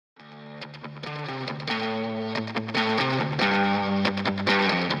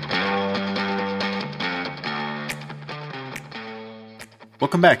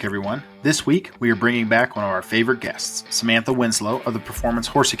Welcome back, everyone. This week, we are bringing back one of our favorite guests, Samantha Winslow of the Performance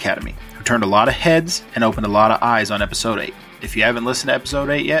Horse Academy, who turned a lot of heads and opened a lot of eyes on Episode 8. If you haven't listened to Episode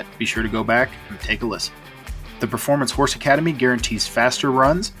 8 yet, be sure to go back and take a listen. The Performance Horse Academy guarantees faster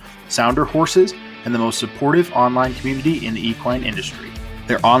runs, sounder horses, and the most supportive online community in the equine industry.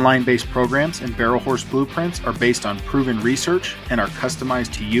 Their online-based programs and barrel horse blueprints are based on proven research and are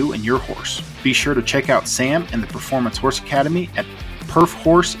customized to you and your horse. Be sure to check out Sam and the Performance Horse Academy at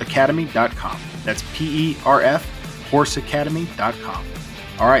perfhorseacademy.com. That's PERF horseacademy.com.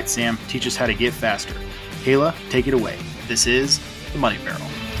 All right, Sam, teach us how to get faster. Kayla, take it away. This is the Money Barrel.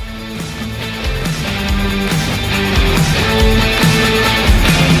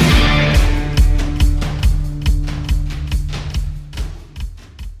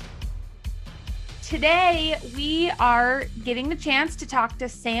 Today, we are getting the chance to talk to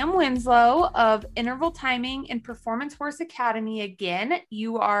Sam Winslow of Interval Timing and Performance Horse Academy again.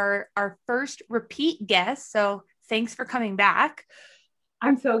 You are our first repeat guest, so thanks for coming back.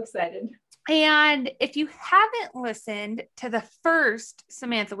 I'm so excited. And if you haven't listened to the first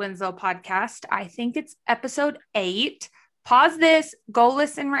Samantha Winslow podcast, I think it's episode 8. Pause this, go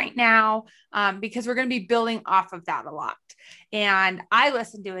listen right now, because we're going to be building off of that a lot. And I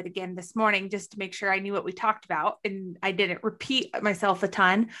listened to it again this morning just to make sure I knew what we talked about, and I didn't repeat myself a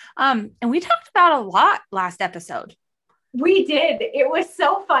ton. And we talked about a lot last episode. We did. It was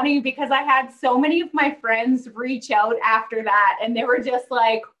so funny because I had so many of my friends reach out after that, and they were just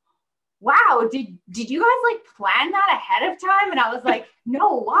like, wow, did you guys like plan that ahead of time? And I was like,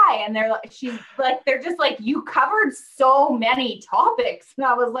 no, why? And they're just like, you covered so many topics. And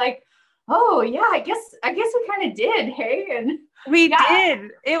I was like, oh yeah, I guess we kind of did. Hey, and we did.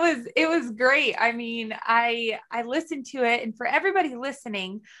 It was great. I mean, I listened to it, and for everybody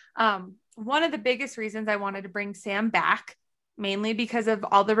listening, one of the biggest reasons I wanted to bring Sam back, mainly because of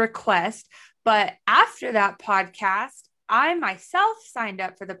all the requests, but after that podcast, I myself signed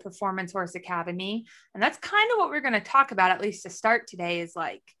up for the Performance Horse Academy. And that's kind of what we're going to talk about, at least to start today, is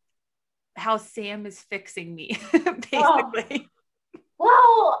like how Sam is fixing me, basically.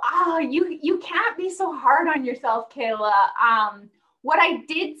 Well, you can't be so hard on yourself, Kayla. What I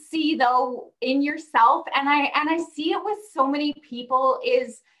did see though in yourself, and I see it with so many people,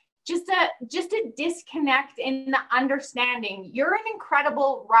 is just a disconnect in the understanding. You're an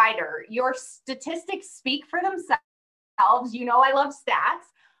incredible rider. Your statistics speak for themselves. You know, I love stats.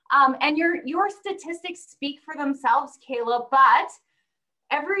 And your statistics speak for themselves, Kayla, but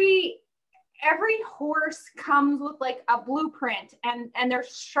every horse comes with like a blueprint, and their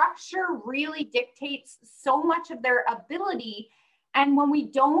structure really dictates so much of their ability. And when we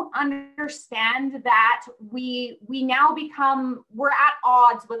don't understand that, we're at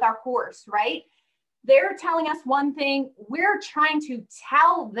odds with our horse, right? They're telling us one thing, we're trying to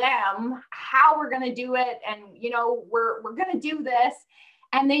tell them how we're going to do it. And, you know, we're going to do this.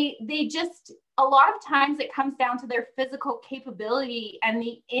 And they just, a lot of times it comes down to their physical capability and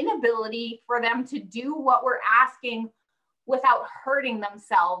the inability for them to do what we're asking without hurting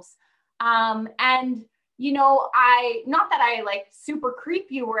themselves. And, you know, not that I like super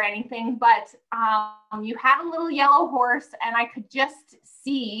creep you or anything, but you had a little yellow horse, and I could just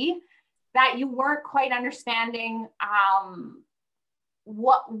see that you weren't quite understanding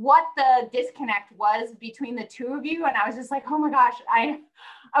what the disconnect was between the two of you. And I was just like, oh my gosh, I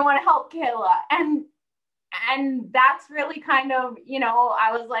want to help Kayla. And that's really kind of, you know,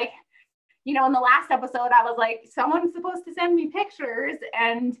 I was like, you know, in the last episode, I was like, someone's supposed to send me pictures.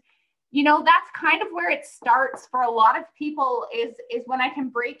 And, you know, that's kind of where it starts for a lot of people is when I can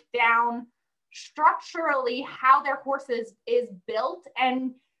break down structurally how their horse is built.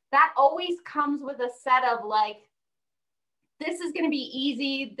 And that always comes with a set of like, this is going to be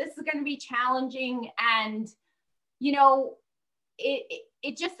easy. This is going to be challenging. And, you know,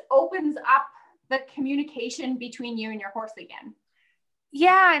 it just opens up the communication between you and your horse again.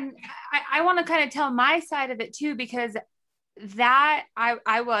 Yeah. And I want to kind of tell my side of it too, because that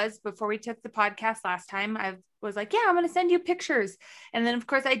I was, before we took the podcast last time, I was like, yeah, I'm going to send you pictures. And then of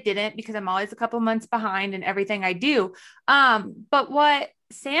course I didn't, because I'm always a couple months behind in everything I do. But what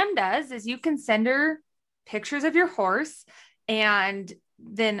Sam does is you can send her pictures of your horse and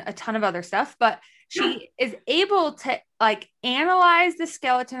then a ton of other stuff, but she is able to like analyze the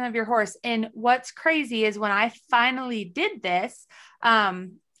skeleton of your horse. And what's crazy is when I finally did this, I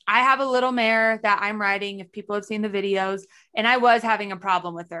I have a little mare that I'm riding, if people have seen the videos, and I was having a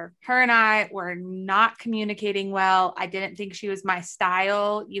problem with her. Her and I were not communicating well. I didn't think she was my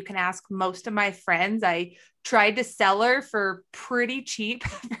style. You can ask most of my friends. I tried to sell her for pretty cheap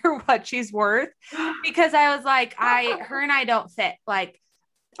for what she's worth, because I was like, her and I don't fit. Like,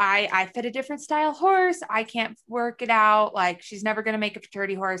 I fit a different style horse. I can't work it out. Like, she's never going to make a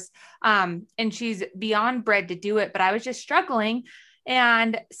fraternity horse. And she's beyond bred to do it, but I was just struggling.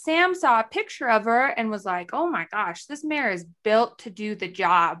 And Sam saw a picture of her and was like, oh my gosh, this mare is built to do the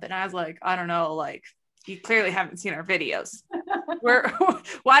job. And I was like, I don't know, like, you clearly haven't seen our videos. Well,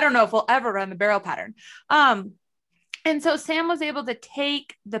 I don't know if we'll ever run the barrel pattern. And so Sam was able to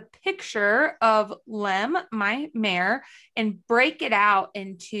take the picture of Lem, my mare, and break it out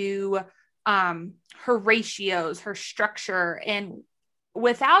into her ratios, her structure. And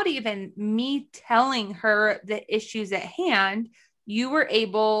without even me telling her the issues at hand, you were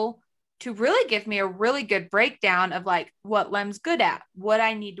able to really give me a really good breakdown of like what Lem's good at, what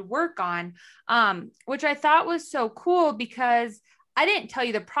I need to work on, which I thought was so cool, because I didn't tell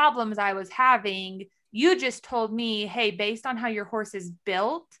you the problems I was having. You just told me, hey, based on how your horse is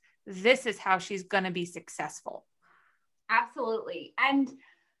built, this is how she's going to be successful. Absolutely. And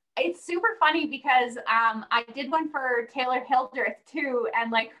it's super funny because I did one for Taylor Hildreth too.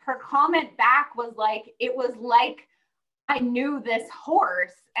 And like her comment back was like, it was like I knew this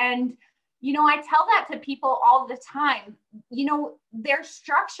horse. And, you know, I tell that to people all the time. You know, their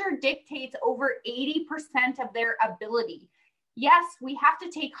structure dictates over 80% of their ability. Yes, we have to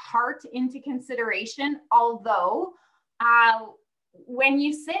take heart into consideration, although when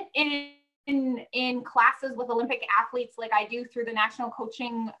you sit in classes with Olympic athletes like I do through the national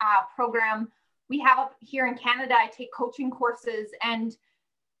coaching program we have up here in Canada, I take coaching courses, and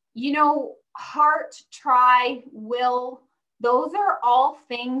you know, heart, try, will, those are all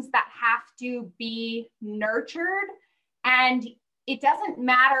things that have to be nurtured. And it doesn't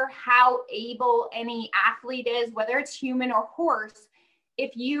matter how able any athlete is, whether it's human or horse,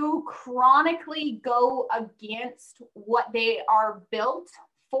 if you chronically go against what they are built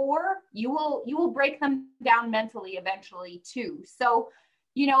for, you will break them down mentally eventually too. So,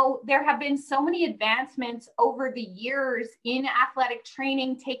 you know, there have been so many advancements over the years in athletic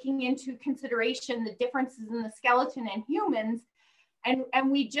training, taking into consideration the differences in the skeleton and humans.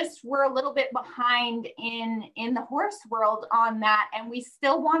 And we just were a little bit behind in the horse world on that. And we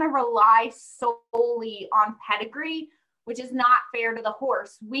still want to rely solely on pedigree, which is not fair to the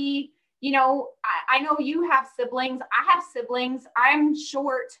horse. We, you know, I know you have siblings. I have siblings. I'm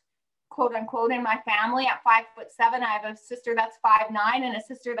short, quote unquote, in my family at 5'7". I have a sister that's 5'9" and a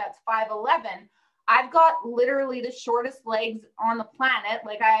sister that's 5'11". I've got literally the shortest legs on the planet.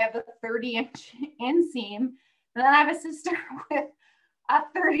 Like I have a 30-inch inseam, and then I have a sister with a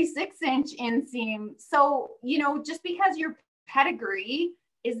 36-inch inseam. So, you know, just because your pedigree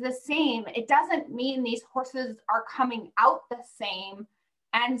is the same, it doesn't mean these horses are coming out the same.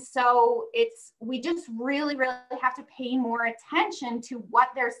 And so we just really, really have to pay more attention to what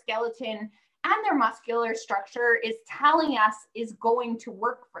their skeleton and their muscular structure is telling us is going to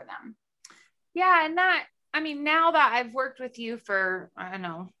work for them. Yeah. And that, I mean, now that I've worked with you for, I don't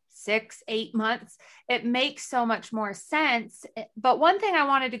know, 6-8 months, it makes so much more sense. But one thing I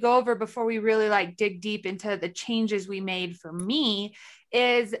wanted to go over before we really like dig deep into the changes we made for me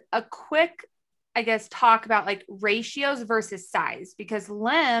is a quick, I guess, talk about like ratios versus size, because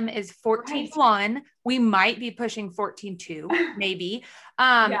Lem is 14-1. Right. We might be pushing 14-2, maybe.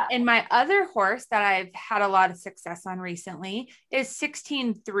 Yeah. And my other horse that I've had a lot of success on recently is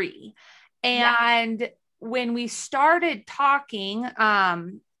 16-3. And yeah. When we started talking,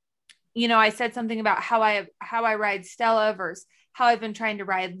 you know, I said something about how I ride Stella versus how I've been trying to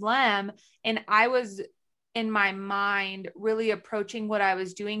ride Lem. And I was in my mind really approaching what I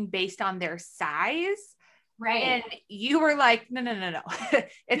was doing based on their size. Right. And you were like, no.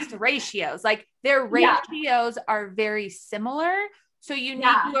 It's the ratios. Like their ratios are very similar. So you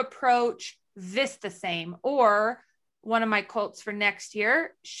need to approach this the same. Or one of my colts for next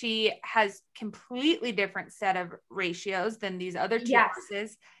year, she has completely different set of ratios than these other two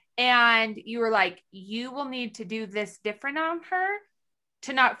horses. And you were like, you will need to do this different on her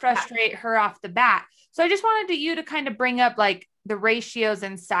to not frustrate her off the bat. So I just wanted you to kind of bring up like the ratios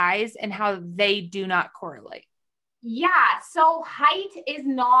and size and how they do not correlate. Yeah. So height is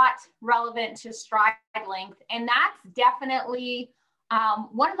not relevant to stride length. And that's definitely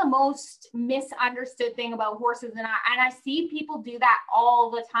one of the most misunderstood thing about horses. And I see people do that all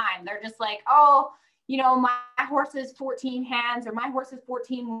the time. They're just like, oh, you know, my horse is 14 hands or my horse is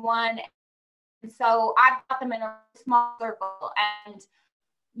 14-1. And so I've got them in a small circle. And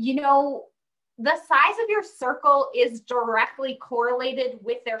you know, the size of your circle is directly correlated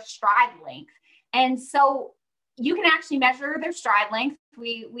with their stride length. And so you can actually measure their stride length.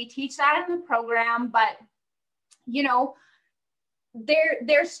 We teach that in the program, but you know,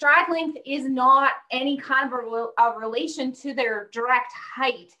 their stride length is not any kind of a relation to their direct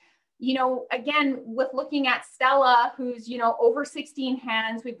height. You know, again, with looking at Stella, who's, you know, over 16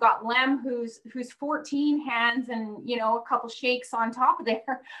 hands, we've got Lem, who's 14 hands and, you know, a couple shakes on top of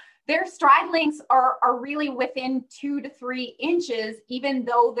their stride lengths are really within 2 to 3 inches, even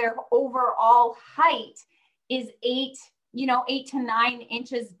though their overall height is 8 to 9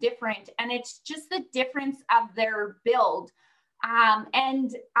 inches different. And it's just the difference of their build.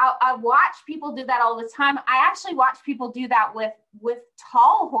 And I watch people do that all the time. I actually watch people do that with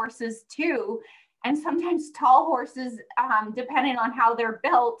tall horses too. And sometimes tall horses, depending on how they're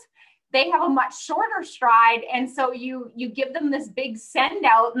built, they have a much shorter stride. And so you give them this big send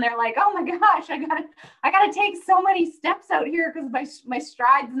out and they're like, oh my gosh, I gotta take so many steps out here because my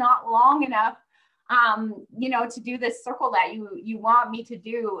stride's not long enough, you know, to do this circle that you want me to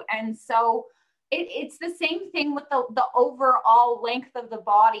do. And so it's the same thing with the overall length of the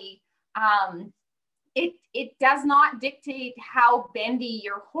body. It does not dictate how bendy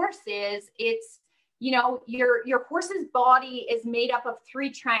your horse is. It's, you know, your horse's body is made up of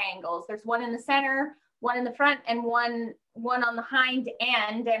 3 triangles. There's one in the center, one in the front, and one on the hind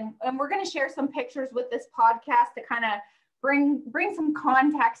end. And we're going to share some pictures with this podcast to kind of bring some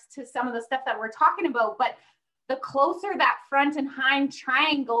context to some of the stuff that we're talking about. But the closer that front and hind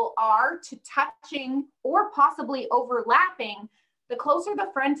triangle are to touching or possibly overlapping, the closer the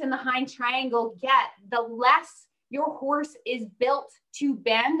front and the hind triangle get, the less your horse is built to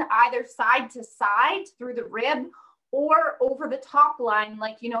bend either side to side through the rib or over the top line.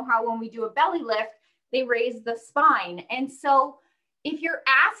 Like, you know how when we do a belly lift, they raise the spine. And so if you're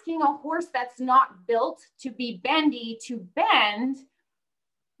asking a horse that's not built to be bendy to bend,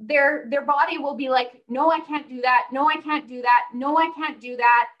 their body will be like, no, I can't do that. No, I can't do that. No, I can't do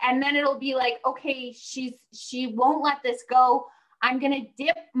that. And then it'll be like, okay, she won't let this go. I'm going to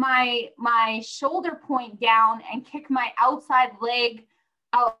dip my shoulder point down and kick my outside leg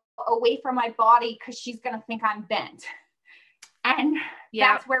out, away from my body because she's going to think I'm bent. And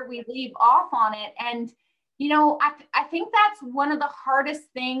that's where we leave off on it. And, you know, I think that's one of the hardest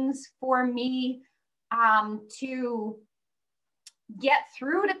things for me to get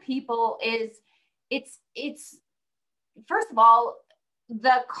through to people is it's first of all,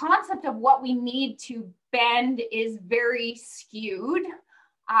 the concept of what we need to bend is very skewed.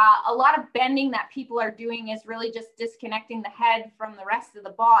 A lot of bending that people are doing is really just disconnecting the head from the rest of the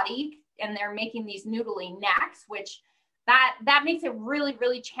body, and they're making these noodly necks, which that makes it really,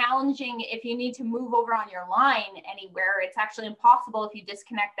 really challenging if you need to move over on your line anywhere. It's actually impossible if you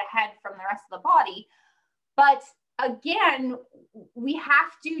disconnect the head from the rest of the body. But again, we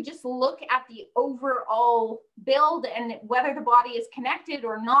have to just look at the overall build and whether the body is connected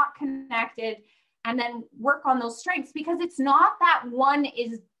or not connected, and then work on those strengths, because it's not that one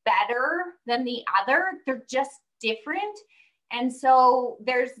is better than the other. They're just different. And so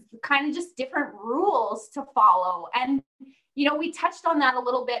there's kind of just different rules to follow. And, you know, we touched on that a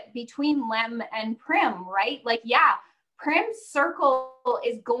little bit between Lem and Prim, right? Like, yeah, Prim's circle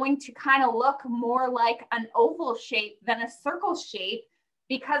is going to kind of look more like an oval shape than a circle shape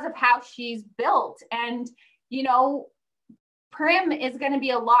because of how she's built. And, you know, Prim is going to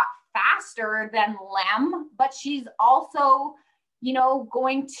be a lot faster than Lem, but she's also, you know,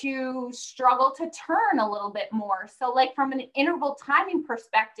 going to struggle to turn a little bit more. So like from an interval timing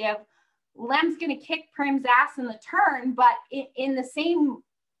perspective, Lem's going to kick Prim's ass in the turn, but in the same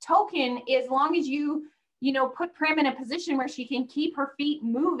token, as long as you know, put Prim in a position where she can keep her feet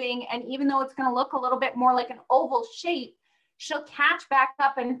moving, and even though it's going to look a little bit more like an oval shape, she'll catch back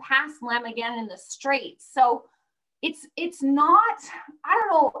up and pass Lem again in the straight. So it's not, I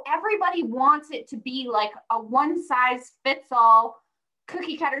don't know, everybody wants it to be like a one size fits all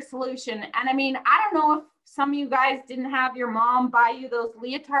cookie cutter solution. And I mean, I don't know if some of you guys didn't have your mom buy you those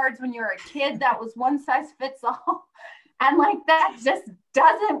leotards when you were a kid that was one size fits all. And like, that just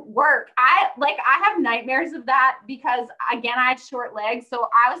doesn't work. I have nightmares of that because, again, I had short legs. So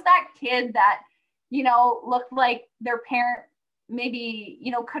I was that kid that, you know, looked like their parent maybe,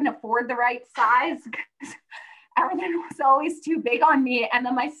 you know, couldn't afford the right size. Everything was always too big on me. And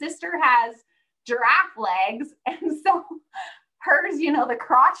then my sister has giraffe legs. And so hers, you know, the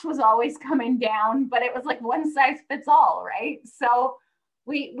crotch was always coming down, but it was like one size fits all, right? So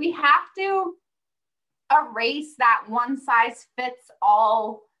we have to erase that one size fits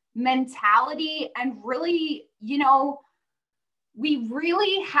all mentality and really, you know, we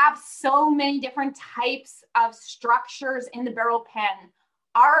really have so many different types of structures in the barrel pen.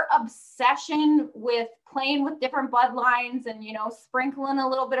 Our obsession with playing with different bloodlines and, you know, sprinkling a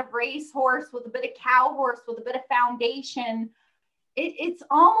little bit of racehorse with a bit of cow horse with a bit of foundation, it's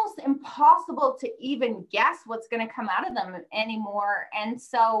almost impossible to even guess what's going to come out of them anymore. And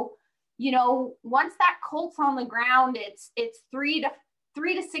so, you know, once that colt's on the ground, it's 3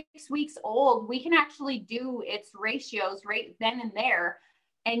 to 6 weeks old, we can actually do its ratios right then and there.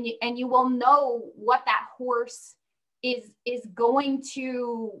 And you will know what that horse is going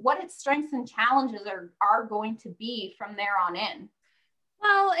to, what its strengths and challenges are going to be from there on in.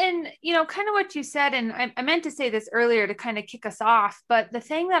 Well, and, you know, kind of what you said, and I meant to say this earlier to kind of kick us off, but the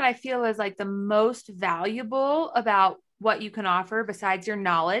thing that I feel is like the most valuable about what you can offer besides your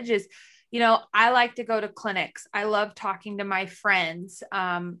knowledge is, you know, I like to go to clinics. I love talking to my friends.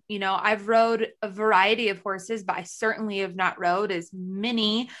 You know, I've rode a variety of horses, but I certainly have not rode as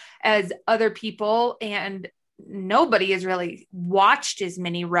many as other people. And nobody has really watched as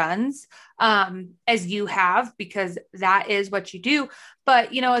many runs as you have, because that is what you do.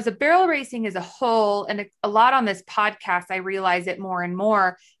 But, you know, as a barrel racing as a whole, and a lot on this podcast, I realize it more and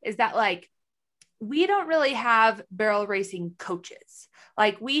more, is that like, we don't really have barrel racing coaches.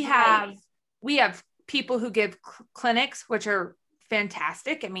 Like we have people who give clinics, which are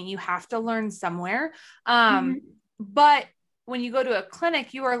fantastic. I mean, you have to learn somewhere. But when you go to a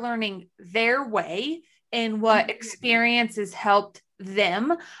clinic, you are learning their way and what experiences helped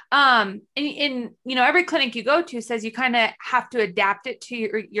them. And you know, every clinic you go to says you kind of have to adapt it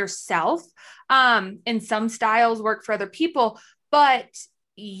to yourself. And some styles work for other people, but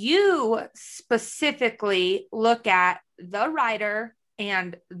you specifically look at the rider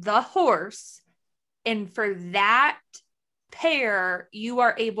and the horse. And for that pair, you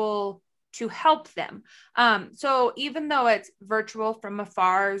are able to help them. So even though it's virtual from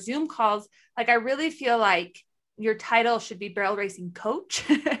afar, Zoom calls, like I really feel like your title should be barrel racing coach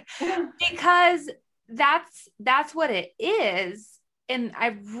because that's what it is. And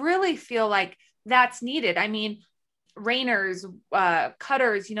I really feel like that's needed. I mean, reiners,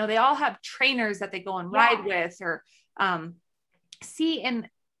 cutters, you know, they all have trainers that they go and ride with or, and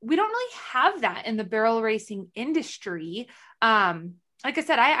we don't really have that in the barrel racing industry. Like I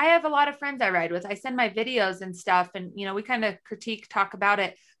said, I have a lot of friends I ride with. I send my videos and stuff and, you know, we kind of talk about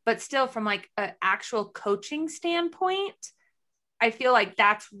it, but still from like an actual coaching standpoint, I feel like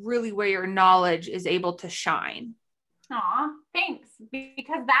that's really where your knowledge is able to shine. Aw, thanks.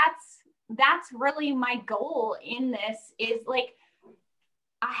 Because that's really my goal in this is like,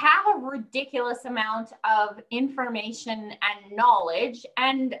 I have a ridiculous amount of information and knowledge,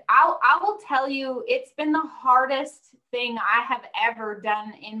 and I will tell you, it's been the hardest thing I have ever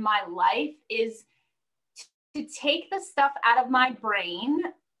done in my life is to take the stuff out of my brain,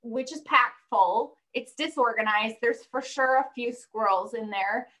 which is packed full. It's disorganized. There's for sure a few squirrels in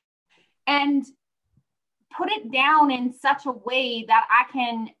there, and put it down in such a way that I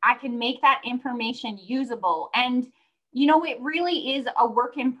can make that information usable. And you know, it really is a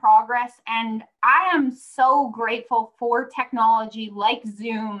work in progress. And I am so grateful for technology like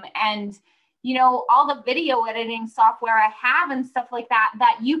Zoom and, you know, all the video editing software I have and stuff like that,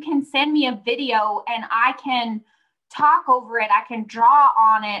 that you can send me a video and I can talk over it. I can draw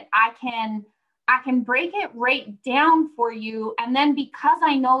on it. I can break it right down for you. And then because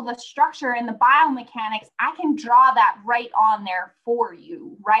I know the structure and the biomechanics, I can draw that right on there for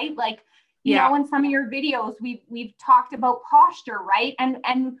you, right? Like, you know, in some of your videos, we've talked about posture, right?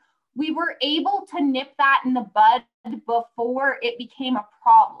 And we were able to nip that in the bud before it became a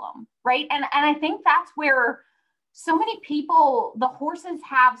problem, right? And I think that's where so many people, the horses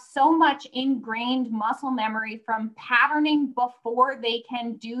have so much ingrained muscle memory from patterning before they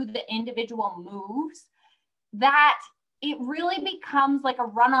can do the individual moves that it really becomes like a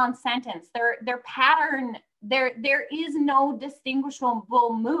run-on sentence. Their pattern, there is no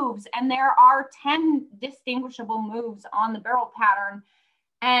distinguishable moves, and there are 10 distinguishable moves on the barrel pattern.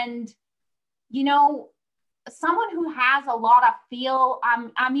 And, you know, someone who has a lot of feel,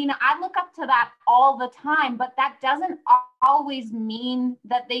 I mean, I look up to that all the time, but that doesn't always mean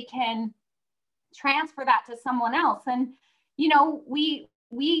that they can transfer that to someone else. And, you know,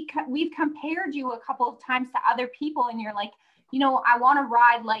 we've compared you a couple of times to other people, and you're like, you know, I want to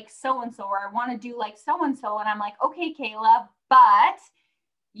ride like so-and-so, or I want to do like so-and-so. And I'm like, okay, Kayla, but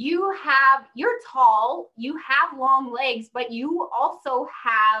you're tall, you have long legs, but you also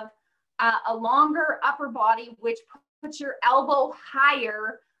have a longer upper body, which puts your elbow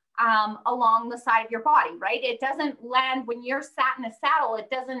higher along the side of your body, right? It doesn't land when you're sat in a saddle. It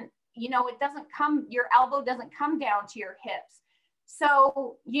doesn't, you know, it doesn't come, your elbow doesn't come down to your hips.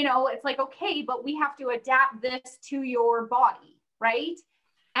 So, it's like, okay, but we have to adapt this to your body, right?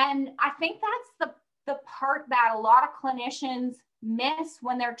 And I think that's the part that a lot of clinicians miss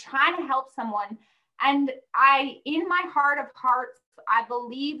when they're trying to help someone. And in my heart of hearts, I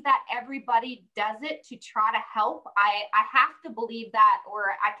believe that everybody does it to try to help. I have to believe that,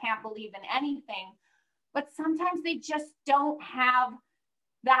 or I can't believe in anything. But sometimes they just don't have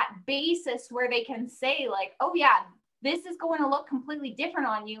that basis where they can say like, oh yeah, this is going to look completely different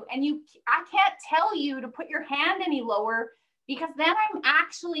on you. And I can't tell you to put your hand any lower, because then I'm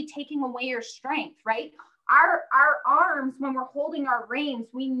actually taking away your strength, right? Our arms, when we're holding our reins,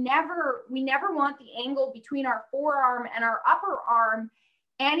 we never want the angle between our forearm and our upper arm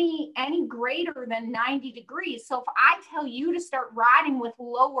any greater than 90 degrees. So if I tell you to start riding with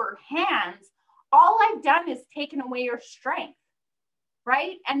lower hands, all I've done is taken away your strength,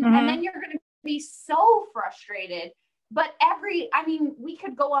 right? And then you're going to be so frustrated. But we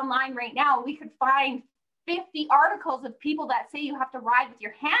could go online right now. We could find 50 articles of people that say you have to ride with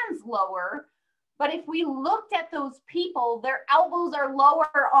your hands lower. But if we looked at those people, their elbows are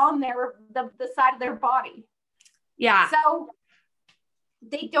lower on the side of their body. Yeah. So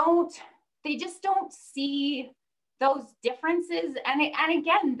they just don't see those differences. And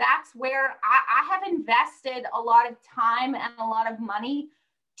again, that's where I have invested a lot of time and a lot of money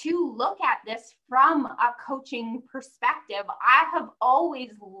to look at this from a coaching perspective. I have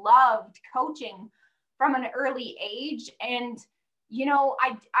always loved coaching from an early age. And,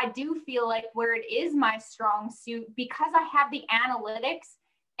 I do feel like where it is my strong suit, because I have the analytics,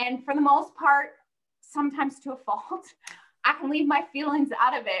 and for the most part, sometimes to a fault, I can leave my feelings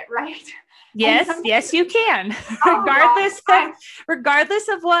out of it, right? Yes, you can. Regardless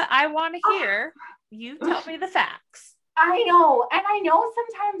of what I want to hear, you tell me the facts. I know. And I know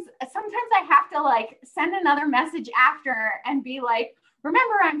sometimes I have to like send another message after and be like,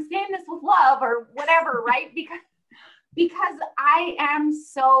 remember, I'm saying this with love or whatever, right? Because I am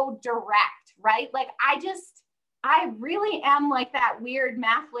so direct, right? Like I really am like that weird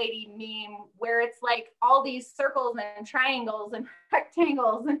math lady meme where it's like all these circles and triangles and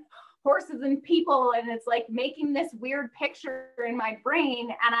rectangles and horses and people. And it's like making this weird picture in my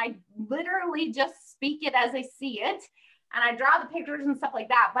brain. And I literally just speak it as I see it. And I draw the pictures and stuff like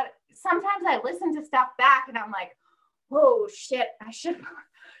that. But sometimes I listen to stuff back and I'm like, whoa, shit, I should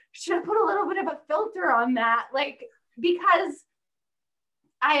have put a little bit of a filter on that. Like, because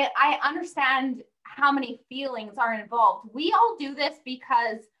I understand how many feelings are involved. We all do this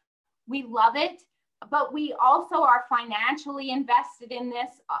because we love it, but we also are financially invested in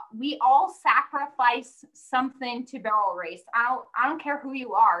this. We all sacrifice something to barrel race. I don't care who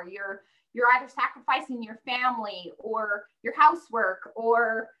you are. You're either sacrificing your family or your housework,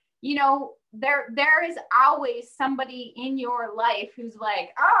 or, there is always somebody in your life who's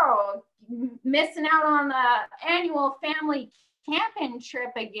like, oh, missing out on the annual family camping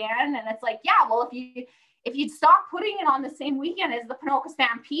trip again. And it's like, yeah, well, if you'd stop putting it on the same weekend as the Pinoca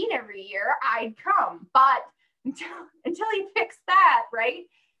Stampede every year, I'd come. But until you fix that, right?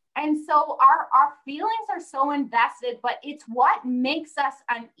 And so our feelings are so invested, but it's what makes us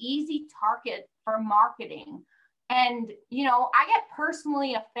an easy target for marketing. And, I get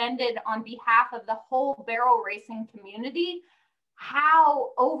personally offended on behalf of the whole barrel racing community,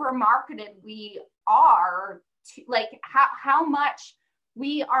 how over marketed we are, to, like how much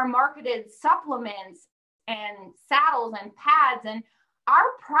we are marketed supplements and saddles and pads. And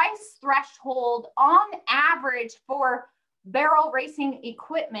our price threshold on average for barrel racing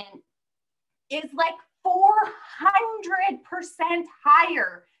equipment is like 400%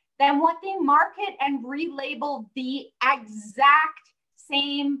 higher than what they market and relabel the exact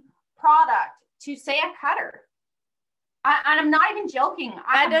same product to, say, a cutter. And I'm not even joking.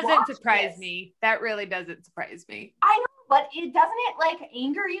 That doesn't surprise me. That really doesn't surprise me. I know, but doesn't it like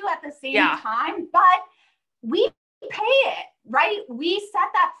anger you at the same time? But we pay it, right? We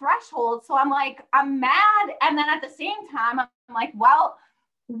set that threshold. So I'm like, I'm mad. And then at the same time, I'm like, well,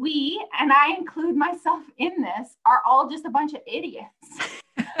 we, and I include myself in this, are all just a bunch of idiots.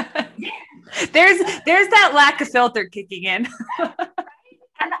 There's that lack of filter kicking in.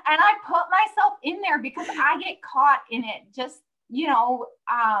 And I put myself in there because I get caught in it. Just,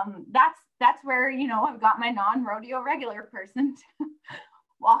 that's where, I've got my non-rodeo regular person to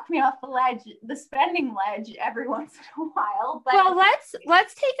walk me off the ledge, the spending ledge every once in a while. But well,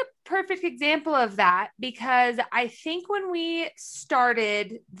 let's take a perfect example of that, because I think when we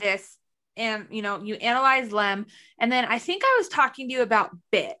started this and, you analyzed Lem, and then I think I was talking to you about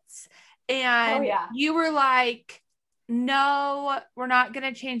bits, and you were like, no, we're not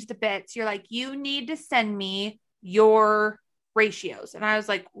going to change the bits. You're like, you need to send me your ratios. And I was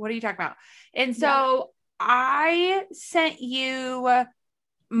like, what are you talking about? And so I sent you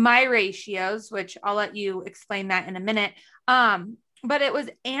my ratios, which I'll let you explain that in a minute. But it was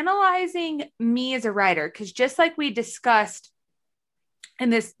analyzing me as a rider, because just like we discussed,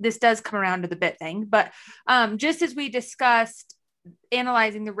 and this does come around to the bit thing, but just as we discussed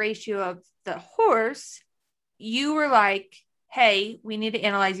analyzing the ratio of the horse, you were like, hey, we need to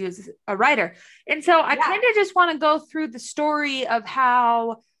analyze you as a rider. And so I kind of just want to go through the story of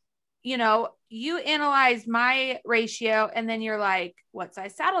how, you know, you analyzed my ratio and then you're like, what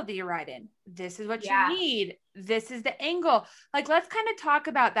size saddle do you ride in? This is what you need. This is the angle. Like, let's kind of talk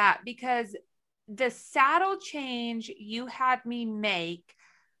about that, because the saddle change you had me make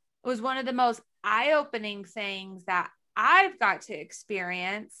was one of the most eye-opening things that I've got to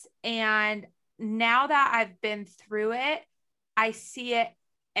experience. And now that I've been through it, I see it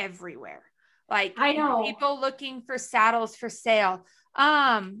everywhere. Like, I know people looking for saddles for sale.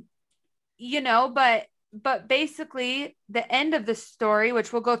 You know, but basically the end of the story,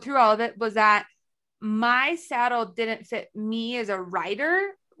 which we'll go through all of it, was that my saddle didn't fit me as a rider,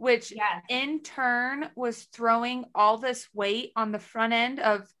 which in turn was throwing all this weight on the front end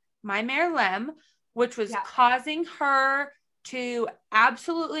of my mare Lem, which was causing her to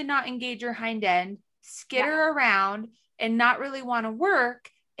absolutely not engage her hind end, skitter around, and not really want to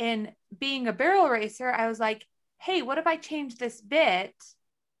work. And being a barrel racer, I was like, hey, what if I change this bit?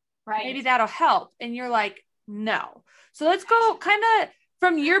 Right. Maybe that'll help. And you're like, no. So let's go kind of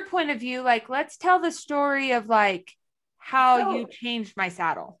from your point of view, like, let's tell the story of like how you changed my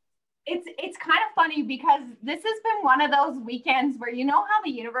saddle. It's kind of funny, because this has been one of those weekends where, you know, how the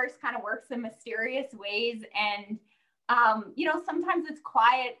universe kind of works in mysterious ways. And, you know, sometimes it's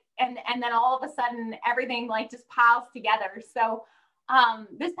quiet and then all of a sudden everything like just piles together. So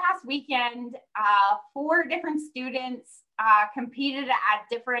this past weekend, 4 different students competed at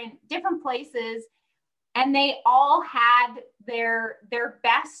different places, and they all had their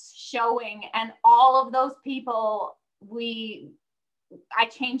best showing. And all of those people, I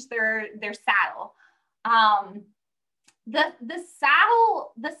changed their saddle. The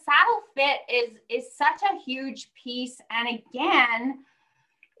saddle fit is such a huge piece, and again,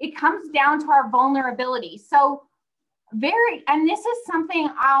 it comes down to our vulnerability. So and this is something,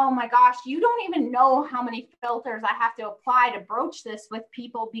 oh my gosh, you don't even know how many filters I have to apply to broach this with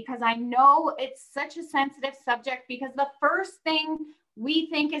people, because I know it's such a sensitive subject. Because the first thing we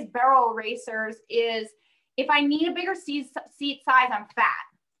think as barrel racers is, if I need a bigger seat size, I'm fat,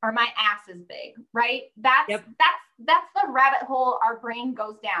 or my ass is big, right? That's the rabbit hole our brain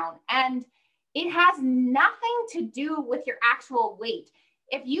goes down. And it has nothing to do with your actual weight.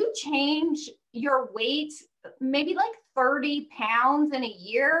 If you change your weight, maybe like 30 pounds in a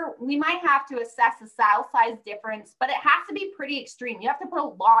year, we might have to assess a saddle size difference, but it has to be pretty extreme. You have to put a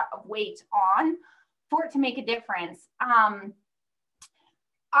lot of weight on for it to make a difference.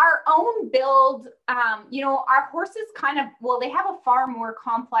 Our own build, you know, our horses kind of, well, they have a far more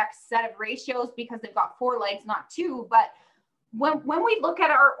complex set of ratios because they've got 4 legs, not 2. But when we look at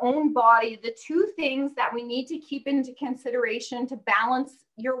our own body, the 2 things that we need to keep into consideration to balance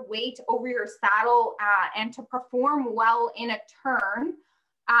your weight over your saddle and to perform well in a turn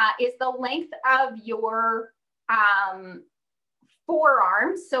is the length of your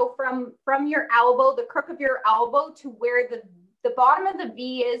forearms. So from your elbow, the crook of your elbow, to where the bottom of the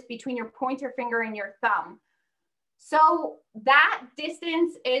V is between your pointer finger and your thumb. So that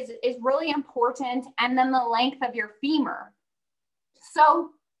distance is really important. And then the length of your femur. So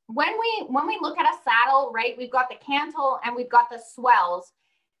when we look at a saddle, right, we've got the cantle and we've got the swells,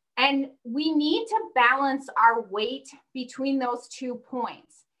 and we need to balance our weight between those 2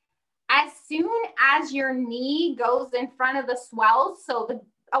 points. As soon as your knee goes in front of the swells, so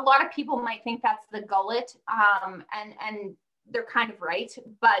a lot of people might think that's the gullet, and they're kind of right.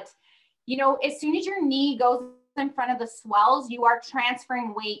 But, you know, as soon as your knee goes in front of the swells, you are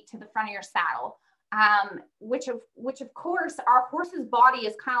transferring weight to the front of your saddle. Which of course, our horse's body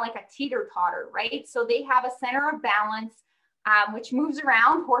is kind of like a teeter-totter, right? So they have a center of balance, which moves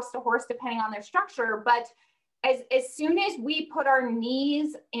around horse to horse depending on their structure. But as soon as we put our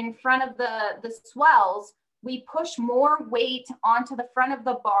knees in front of the swells, we push more weight onto the front of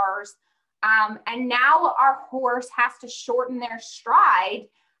the bars. And now our horse has to shorten their stride,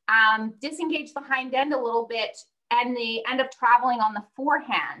 disengage the hind end a little bit, and they end up traveling on the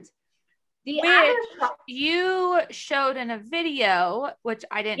forehand. You showed in a video, which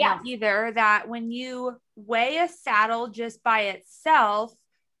I didn't know either, that when you weigh a saddle just by itself,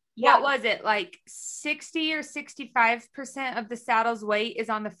 what was it, like 60 or 65% of the saddle's weight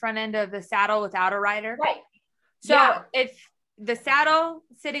is on the front end of the saddle without a rider? Right. So the saddle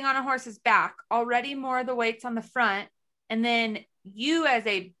sitting on a horse's back, already more of the weight's on the front. And then you as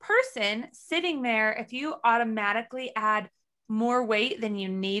a person sitting there, if you automatically add more weight than you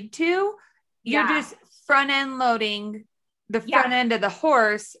need to, you're just front end loading the front end of the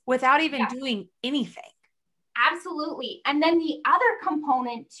horse without even doing anything. Absolutely. And then the other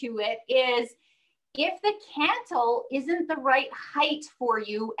component to it is if the cantle isn't the right height for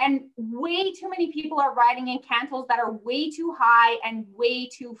you, and way too many people are riding in cantles that are way too high and way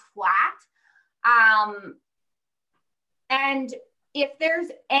too flat. And if there's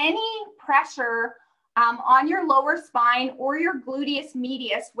any pressure on your lower spine or your gluteus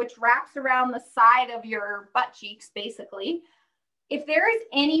medius, which wraps around the side of your butt cheeks, basically, if there is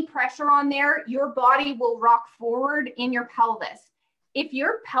any pressure on there, your body will rock forward in your pelvis. If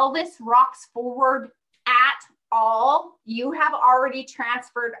your pelvis rocks forward at all, you have already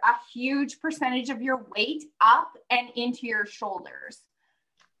transferred a huge percentage of your weight up and into your shoulders.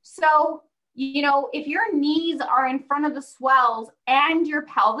 So, you know, if your knees are in front of the swells and your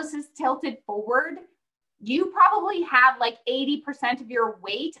pelvis is tilted forward, you probably have like 80% of your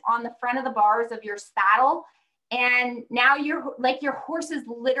weight on the front of the bars of your saddle. And now you're like, your horse is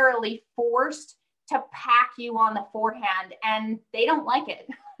literally forced to pack you on the forehand, and they don't like it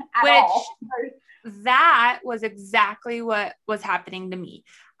at all. That was exactly what was happening to me.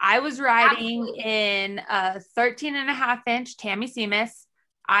 I was riding in a 13.5-inch Tammy Seamus.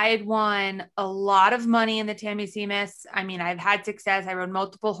 I had won a lot of money in the Tammy Seamus. I mean, I've had success. I rode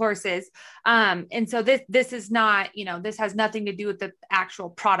multiple horses. And so this is not, you know, this has nothing to do with the actual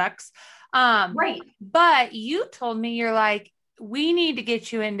products. Right. But you told me, you're like, we need to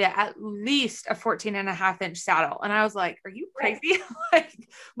get you into at least a 14.5-inch saddle. And I was like, are you crazy? Like,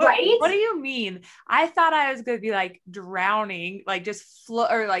 what do you mean? I thought I was going to be like drowning, like just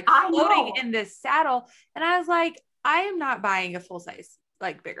floating in this saddle. And I was like, I am not buying a full size,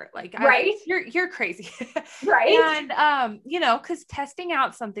 like bigger, like, you're crazy. Right. And, you know, cause testing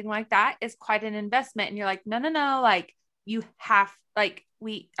out something like that is quite an investment. And you're like, no, like you have, like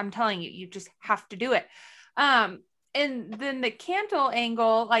I'm telling you, you just have to do it. And then the cantle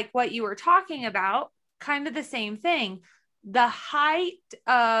angle, like what you were talking about, kind of the same thing. The height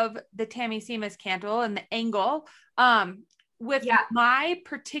of the Tammy Seamus cantle and the angle, with my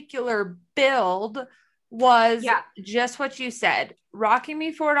particular build was just what you said, rocking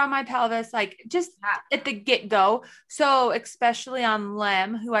me forward on my pelvis, like just at the get-go. So especially on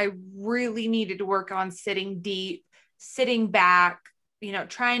Lem, who I really needed to work on sitting deep, sitting back, you know,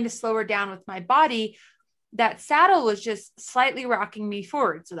 trying to slow her down with my body. That saddle was just slightly rocking me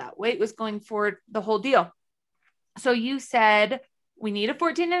forward. So that weight was going forward, the whole deal. So you said, we need a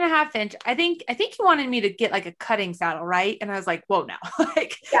 14.5-inch. I think you wanted me to get like a cutting saddle, right? And I was like, whoa, now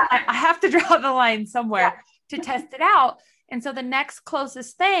like I have to draw the line somewhere to test it out. And so the next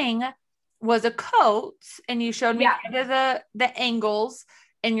closest thing was a coat, and you showed me kind of the angles,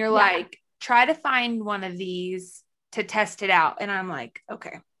 and you're like, try to find one of these to test it out. And I'm like,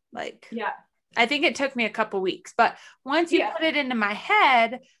 okay, like, I think it took me a couple weeks, but once you put it into my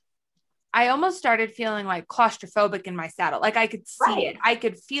head, I almost started feeling like claustrophobic in my saddle. Like I could see it, I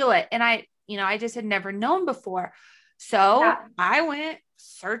could feel it. And I just had never known before. So I went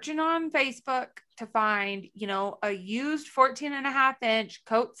searching on Facebook to find, you know, a used 14.5-inch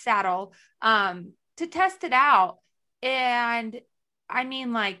coat saddle, to test it out. And I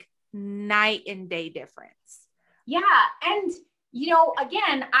mean, like night and day difference. Yeah. And you know,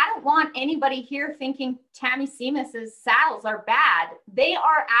 again, I don't want anybody here thinking Tammy Seamus's saddles are bad. They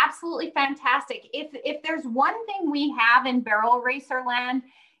are absolutely fantastic. If there's one thing we have in barrel racer land,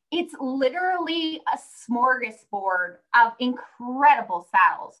 it's literally a smorgasbord of incredible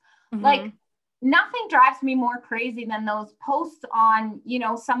saddles. Mm-hmm. Like nothing drives me more crazy than those posts on, you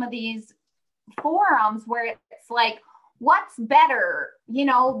know, some of these forums where it's like, what's better, you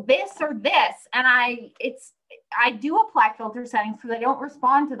know, this or this? And I do apply filter settings because I don't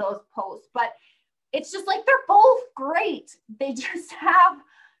respond to those posts, but it's just like, they're both great. They just have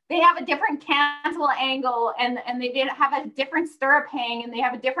a different cantle angle, and they have a different stirrup hang, and they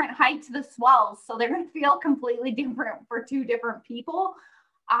have a different height to the swells. So they're going to feel completely different for two different people.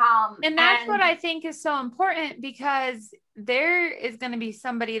 And that's what I think is so important, because there is going to be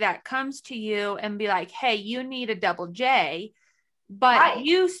somebody that comes to you and be like, hey, you need a double J, but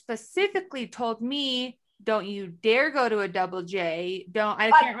you specifically told me, don't you dare go to a double J.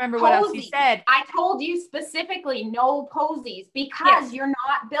 I can't remember what else you said. I told you specifically no posies, because you're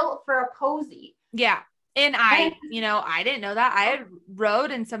not built for a posy. Yeah. And I didn't know that. I had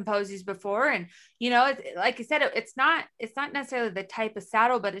rode in some posies before, and, you know, like I said, it's not necessarily the type of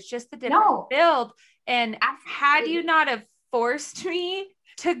saddle, but it's just the different build. And had you not have forced me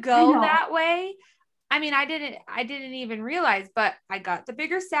to go that way. I mean, I didn't even realize, but I got the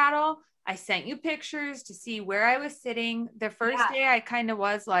bigger saddle. I sent you pictures to see where I was sitting. The first day I kind of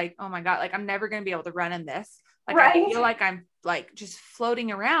was like, oh my God, like I'm never going to be able to run in this. Like, I feel like I'm like just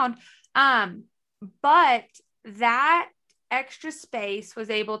floating around. But that extra space was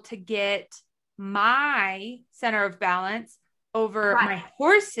able to get my center of balance over my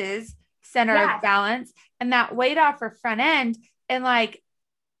horse's center of balance, and that weight off her front end. And like,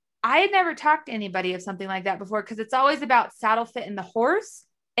 I had never talked to anybody of something like that before, because it's always about saddle fit in the horse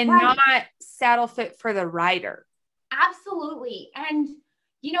and not saddle fit for the rider. Absolutely. And,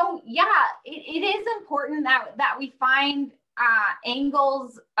 you know, it is important that we find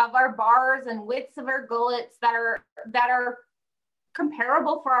angles of our bars and widths of our gullets that are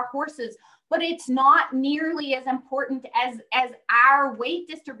comparable for our horses, but it's not nearly as important as our weight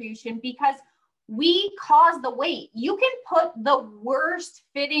distribution, because we cause the weight. You can put the worst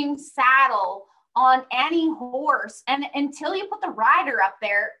fitting saddle on any horse, and until you put the rider up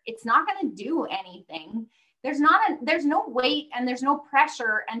there, it's not going to do anything. There's no weight and there's no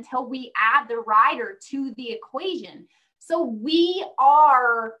pressure until we add the rider to the equation. So we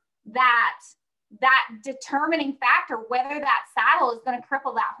are that determining factor, whether that saddle is going to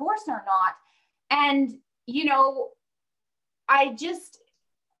cripple that horse or not. And, you know, I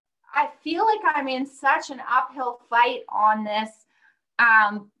feel like I'm in such an uphill fight on this.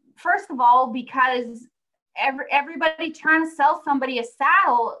 First of all, because everybody trying to sell somebody a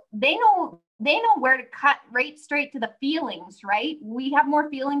saddle, they know where to cut right straight to the feelings, right? We have more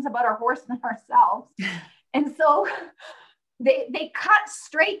feelings about our horse than ourselves. And so they cut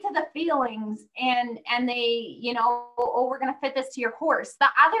straight to the feelings, and they, you know, oh, we're going to fit this to your horse. The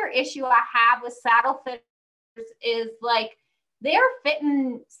other issue I have with saddle fitters is like, they're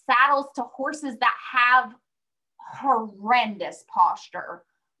fitting saddles to horses that have horrendous posture,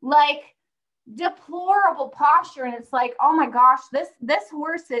 like deplorable posture. And it's like, oh my gosh, this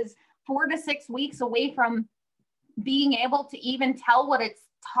horse is 4 to 6 weeks away from being able to even tell what its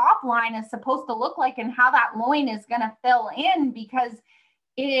top line is supposed to look like and how that loin is going to fill in, because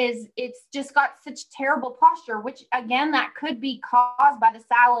it's just got such terrible posture, which again, that could be caused by the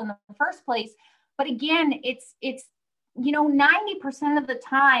saddle in the first place. But again, it's, you know, 90% of the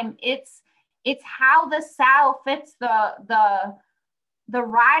time it's how the saddle fits the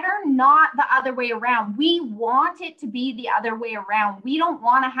rider, not the other way around. We want it to be the other way around. We don't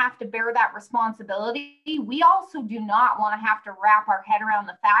want to have to bear that responsibility. We also do not want to have to wrap our head around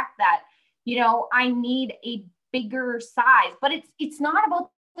the fact that, you know, I need a bigger size. But it's not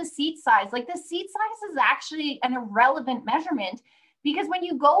about the seat size. Like, the seat size is actually an irrelevant measurement, because when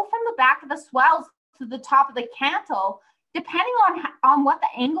you go from the back of the swells to the top of the cantle, depending on what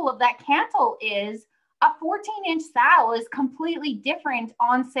the angle of that cantle is, a 14-inch saddle is completely different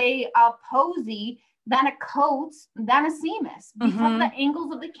on, say, a Posey than a Coates than a Seamus, because the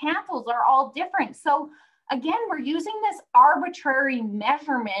angles of the cantles are all different. So again, we're using this arbitrary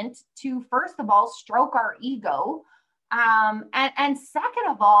measurement to, first of all, stroke our ego. And second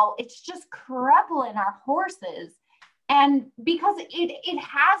of all, it's just crippling our horses. And because it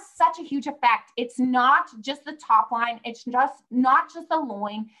has such a huge effect. It's not just the top line. It's just not just the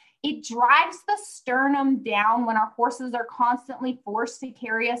loin. It drives the sternum down when our horses are constantly forced to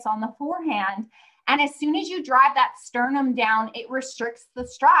carry us on the forehand. And as soon as you drive that sternum down, it restricts the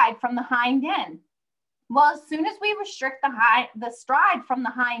stride from the hind end. Well, as soon as we restrict the stride from the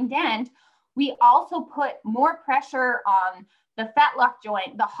hind end, we also put more pressure on the fetlock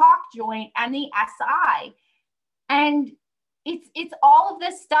joint, the hock joint, and the SI. And it's all of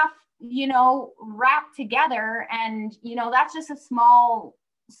this stuff, you know, wrapped together. And, you know, that's just a small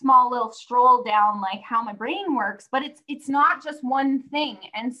little stroll down like how my brain works, but it's not just one thing.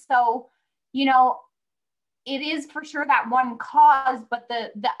 And so, you know, it is for sure that one cause, but the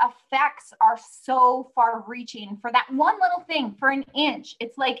effects are so far reaching for that one little thing, for an inch.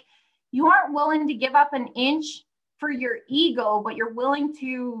 It's like, you aren't willing to give up an inch for your ego, but you're willing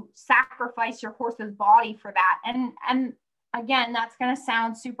to sacrifice your horse's body for that. And again, that's going to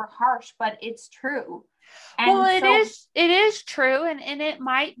sound super harsh, but it's true. And well, it is true. And it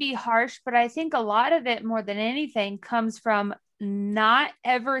might be harsh, but I think a lot of it, more than anything, comes from not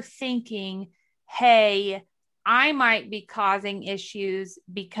ever thinking, hey, I might be causing issues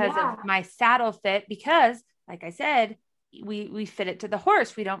because of my saddle fit, because like I said, we fit it to the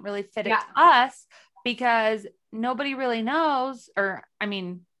horse. We don't really fit it to us, because nobody really knows, or I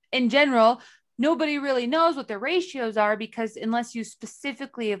mean, in general, nobody really knows what the ratios are, because unless you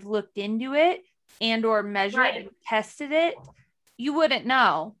specifically have looked into it and or measured and tested it, you wouldn't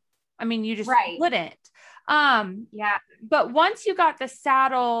know. I mean, you just wouldn't. Yeah. But once you got the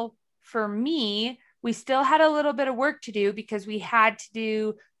saddle for me, we still had a little bit of work to do because we had to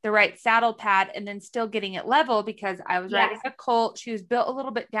do the right saddle pad and then still getting it level because I was riding a colt. She was built a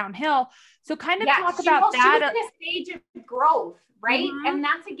little bit downhill. So kind of talk about that. She was in a stage of growth, right? Mm-hmm. And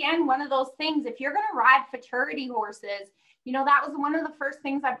that's, again, one of those things. If you're going to ride futurity horses, you know, that was one of the first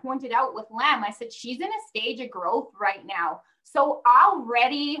things I pointed out with Lem. I said, she's in a stage of growth right now. So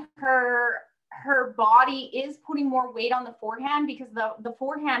already her body is putting more weight on the forehand because the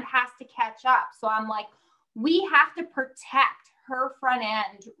forehand has to catch up. So I'm like, we have to protect her front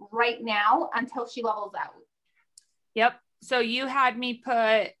end right now until she levels out. Yep. So you had me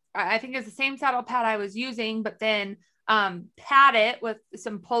put, I think it's the same saddle pad I was using, but then pad it with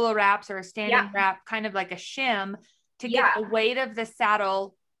some polo wraps or a standing wrap, kind of like a shim to get the weight of the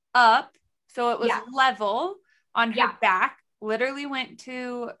saddle up. So it was level on her back. Literally went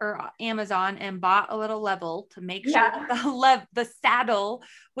to Amazon and bought a little level to make sure that the saddle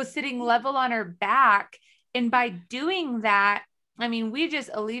was sitting level on her back. And by doing that, I mean, we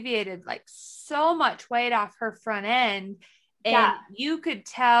just alleviated like so much weight off her front end. And you could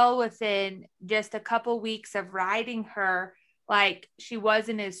tell within just a couple weeks of riding her, like she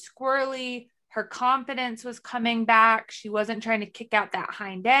wasn't as squirrely. Her confidence was coming back. She wasn't trying to kick out that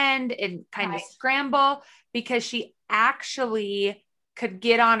hind end and kind of scramble because she actually could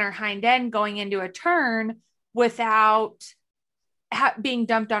get on her hind end going into a turn without being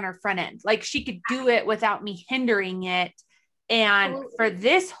dumped on her front end. Like she could do it without me hindering it. And for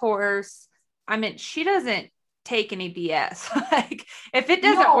this horse, I mean, she doesn't take any BS. Like if it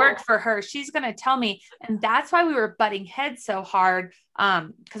doesn't work for her, she's going to tell me. And that's why we were butting heads so hard.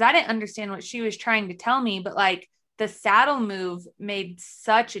 Cause I didn't understand what she was trying to tell me, but like the saddle move made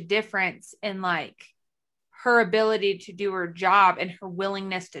such a difference in like her ability to do her job and her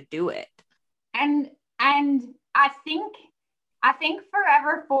willingness to do it. And I think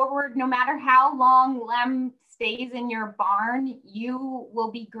forever forward, no matter how long Lem stays in your barn, you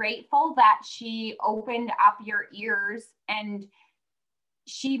will be grateful that she opened up your ears and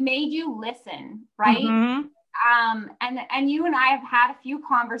she made you listen, right? Mm-hmm. And you and I have had a few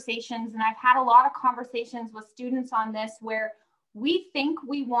conversations, and I've had a lot of conversations with students on this where we think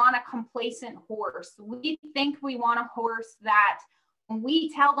we want a complacent horse. We think we want a horse that when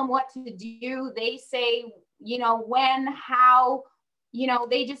we tell them what to do, they say, you know, when, how, you know,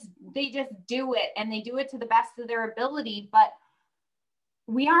 they just do it, and they do it to the best of their ability, but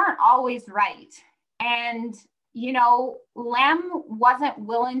we aren't always right. And, you know, Lem wasn't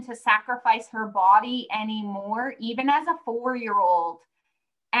willing to sacrifice her body anymore, even as a 4-year-old.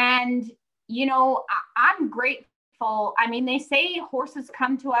 And, you know, I'm grateful. I mean, they say horses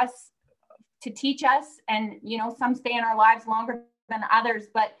come to us to teach us, and, you know, some stay in our lives longer than others,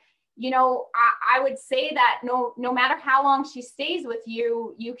 but you know, I would say that no matter how long she stays with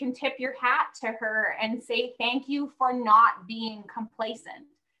you, you can tip your hat to her and say, thank you for not being complacent.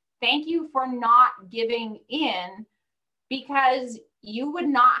 Thank you for not giving in, because you would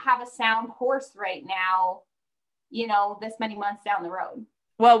not have a sound horse right now, you know, this many months down the road.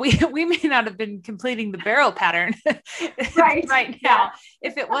 Well, we may not have been completing the barrel pattern right now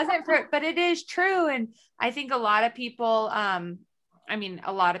if it wasn't for it, but it is true. And I think a lot of people,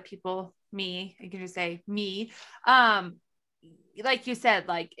 me, I can just say me, like you said,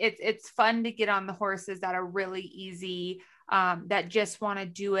 like it's fun to get on the horses that are really easy, that just want to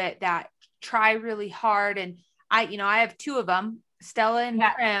do it, that try really hard. And I have 2 of them, Stella and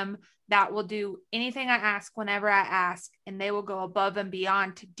Trim, that will do anything I ask whenever I ask, and they will go above and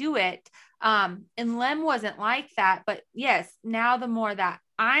beyond to do it. And Lem wasn't like that, but yes, now the more that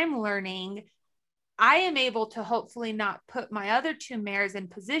I'm learning, I am able to hopefully not put my other 2 mares in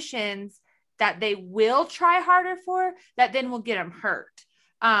positions that they will try harder for, that then will get them hurt.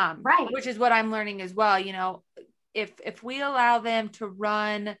 Which is what I'm learning as well. You know, if we allow them to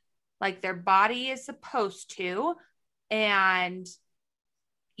run like their body is supposed to, and,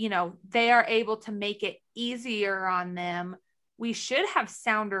 you know, they are able to make it easier on them, we should have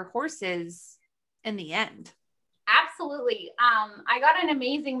sounder horses in the end. Absolutely. I got an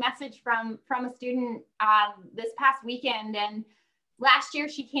amazing message from a student this past weekend, and last year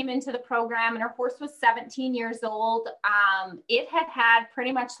she came into the program and her horse was 17 years old. It had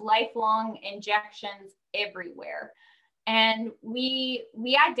pretty much lifelong injections everywhere. And we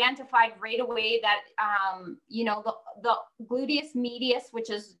identified right away that, you know, the gluteus medius, which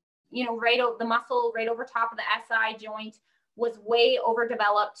is, you know, the muscle right over top of the SI joint, was way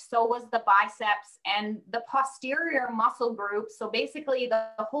overdeveloped. So was the biceps and the posterior muscle group. So basically the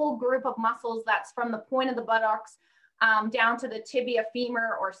whole group of muscles that's from the point of the buttocks down to the tibia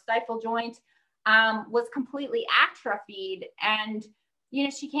femur or stifle joint was completely atrophied. And, you know,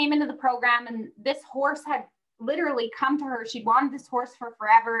 she came into the program and this horse had literally come to her. She'd wanted this horse for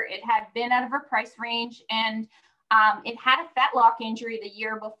forever. It had been out of her price range, and it had a fetlock injury the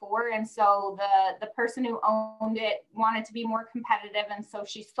year before. And so the person who owned it wanted to be more competitive. And so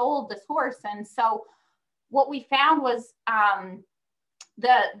she sold this horse. And so what we found was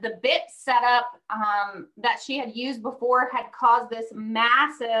the bit setup that she had used before had caused this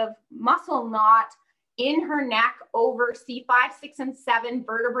massive muscle knot in her neck over C5, 6, and 7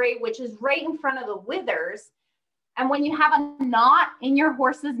 vertebrae, which is right in front of the withers. And when you have a knot in your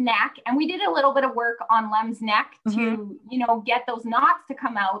horse's neck, and we did a little bit of work on Lem's neck to, you know, get those knots to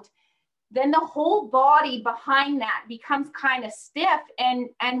come out, then the whole body behind that becomes kind of stiff. And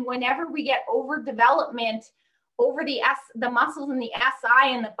whenever we get overdevelopment over the muscles in the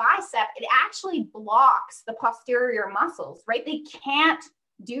SI and the bicep, it actually blocks the posterior muscles, right? They can't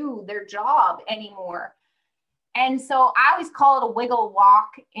do their job anymore. And so I always call it a wiggle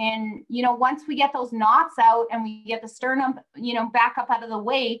walk. And, you know, once we get those knots out and we get the sternum, you know, back up out of the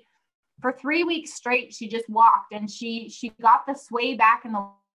way, for 3 weeks straight, she just walked, and she got the sway back in the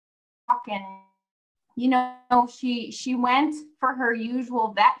walk. And, you know, she went for her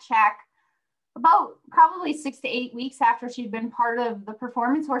usual vet check about probably 6 to 8 weeks after she'd been part of the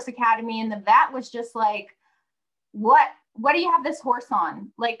Performance Horse Academy. And the vet was just like, what do you have this horse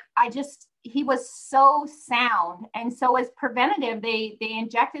on? Like, he was so sound. And so as preventative, they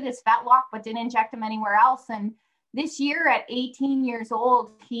injected his fetlock, but didn't inject him anywhere else. And this year at 18 years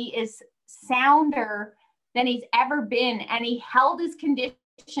old, he is sounder than he's ever been. And he held his condition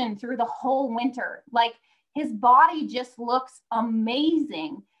through the whole winter. Like, his body just looks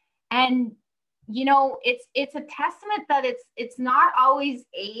amazing. And, you know, it's a testament that it's not always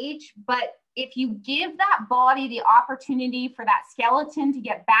age, but if you give that body the opportunity for that skeleton to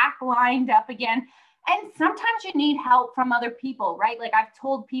get back lined up again, and sometimes you need help from other people, right? Like, I've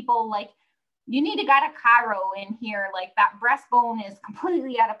told people, like, you need to get a chiro in here, like that breastbone is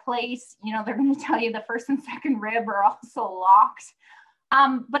completely out of place. You know, they're going to tell you the first and second rib are also locked.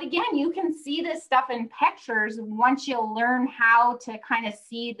 But again, you can see this stuff in pictures once you learn how to kind of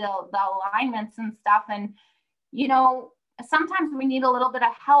see the alignments and stuff. And, you know, sometimes we need a little bit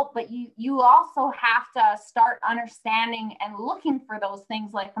of help, but you also have to start understanding and looking for those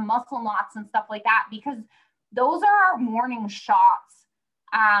things like the muscle knots and stuff like that, because those are our warning shots.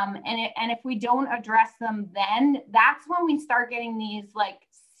 And if we don't address them, then that's when we start getting these like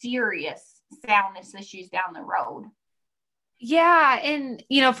serious soundness issues down the road. Yeah. And,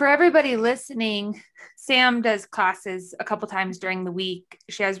 you know, for everybody listening, Sam does classes a couple times during the week.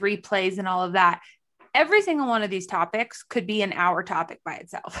 She has replays and all of that. Every single one of these topics could be an hour topic by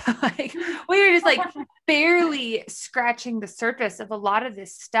itself. Like, we were just like barely scratching the surface of a lot of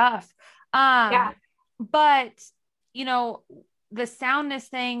this stuff. But, you know, the soundness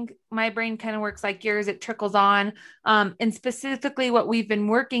thing, my brain kind of works like yours. It trickles on. And specifically what we've been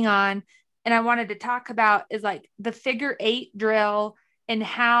working on, and I wanted to talk about, is like the figure 8 drill and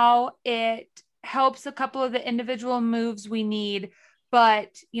how it helps a couple of the individual moves we need.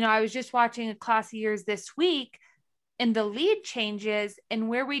 But, you know, I was just watching a class of yours this week, and the lead changes and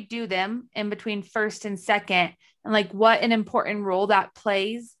where we do them in between first and second, and like what an important role that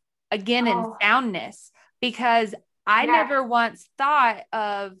plays again in soundness. Because I never once thought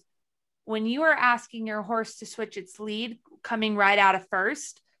of, when you are asking your horse to switch its lead coming right out of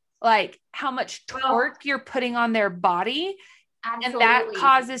first, like how much torque you're putting on their body. Absolutely. And that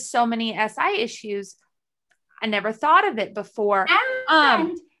causes so many SI issues. I never thought of it before.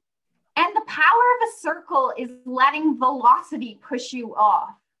 And the power of a circle is letting velocity push you off,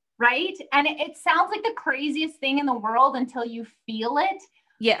 right? And it sounds like the craziest thing in the world until you feel it.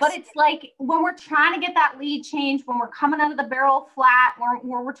 Yes. But it's like when we're trying to get that lead change, when we're coming out of the barrel flat,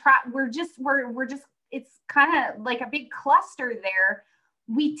 we're just, it's kind of like a big cluster there.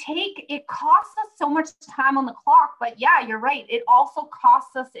 It costs us so much time on the clock, but yeah, you're right. It also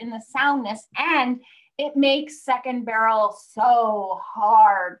costs us in the soundness, and it makes second barrel so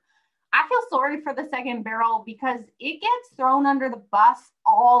hard. I feel sorry for the second barrel because it gets thrown under the bus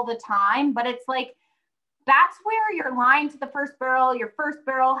all the time, but it's like, that's where your line to the first barrel, your first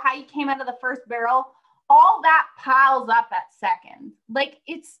barrel, how you came out of the first barrel, all that piles up at second. Like,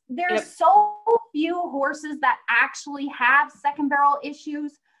 there's so few horses that actually have second barrel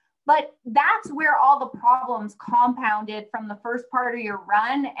issues, but that's where all the problems compounded from the first part of your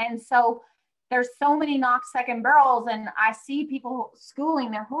run. And so there's so many knocked second barrels, and I see people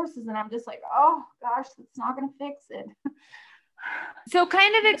schooling their horses, and I'm just like, oh gosh, that's not going to fix it. So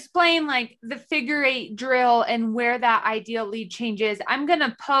kind of explain like the figure eight drill and where that ideal lead change is. I'm going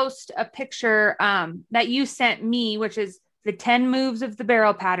to post a picture that you sent me, which is the 10 moves of the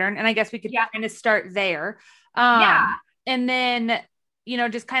barrel pattern. And I guess we could kind of start there. And then,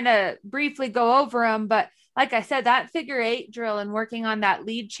 just kind of briefly go over them. But like I said, that figure eight drill and working on that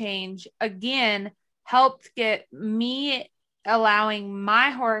lead change again helped get me allowing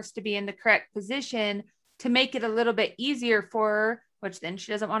my horse to be in the correct position to make it a little bit easier for her, which then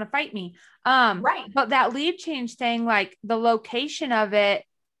she doesn't want to fight me. Right. But that lead change thing, like the location of it,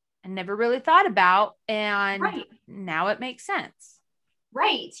 I never really thought about. And now it makes sense.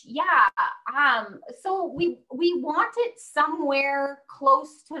 Right. Yeah. So we want it somewhere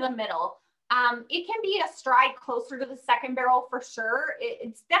close to the middle. It can be a stride closer to the second barrel for sure.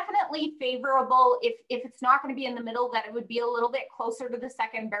 It's definitely favorable if it's not going to be in the middle, that it would be a little bit closer to the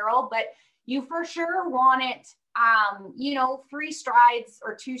second barrel, but you for sure want it, 3 strides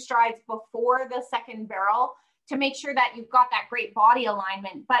or 2 strides before the second barrel to make sure that you've got that great body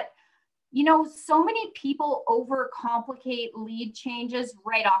alignment. But so many people overcomplicate lead changes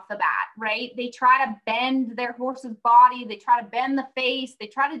right off the bat, right? They try to bend their horse's body. They try to bend the face. They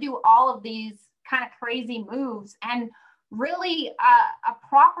try to do all of these kind of crazy moves. And really a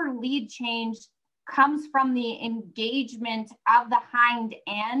proper lead change comes from the engagement of the hind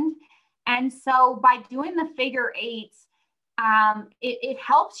end. And so by doing the figure eights, it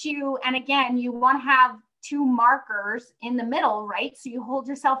helps you. And again, you want to have 2 markers in the middle, right? So you hold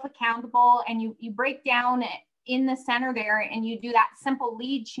yourself accountable and you break down in the center there and you do that simple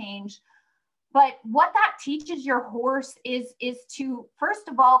lead change. But what that teaches your horse is to, first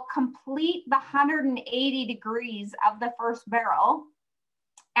of all, complete the 180 degrees of the first barrel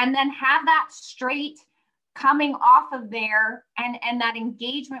and then have that straight coming off of there and that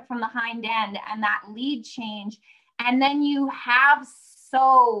engagement from the hind end and that lead change. And then you have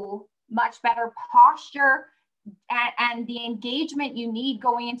so much better posture and the engagement you need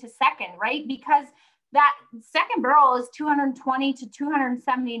going into second, right? Because that second barrel is 220 to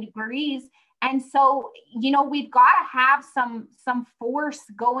 270 degrees. And so, we've got to have some force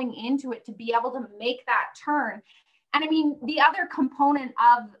going into it to be able to make that turn. And I mean, the other component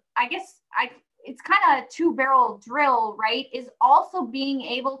of, it's kind of a 2-barrel drill, right? Is also being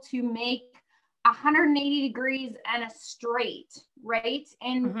able to make 180 degrees and a straight, right?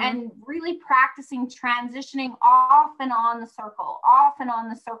 And really practicing transitioning off and on the circle.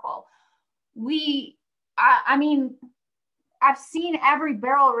 I've seen every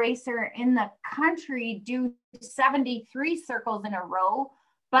barrel racer in the country do 73 circles in a row,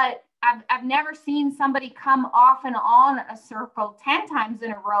 but I've never seen somebody come off and on a circle 10 times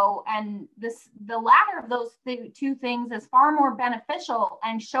in a row. And the latter of those 2 things is far more beneficial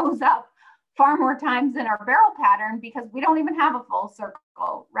and shows up far more times in our barrel pattern because we don't even have a full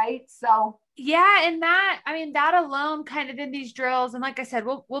circle, right? So yeah, and that alone kind of in these drills, and like I said,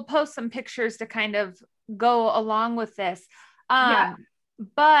 we'll post some pictures to kind of go along with this.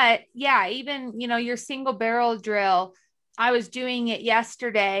 But yeah, even your single barrel drill, I was doing it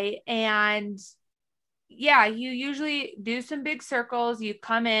yesterday, and yeah, you usually do some big circles. You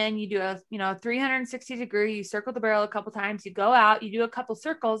come in, you do a 360 degree, you circle the barrel a couple times, you go out, you do a couple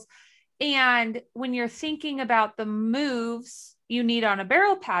circles. And when you're thinking about the moves you need on a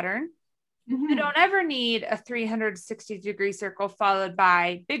barrel pattern, you don't ever need a 360 degree circle followed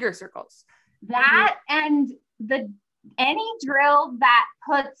by bigger circles. That and any drill that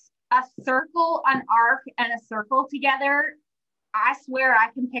puts a circle, an arc, and a circle together, I swear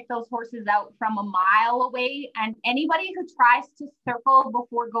I can pick those horses out from a mile away. And anybody who tries to circle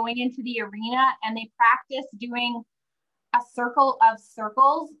before going into the arena and they practice doing a circle of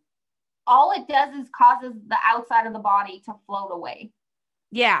circles, all it does is causes the outside of the body to float away.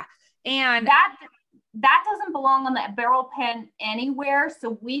 Yeah. And that doesn't belong on the barrel pen anywhere.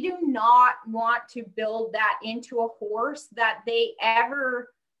 So we do not want to build that into a horse that they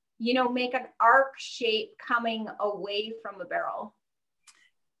ever, make an arc shape coming away from the barrel.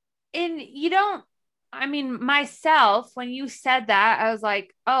 And myself, when you said that, I was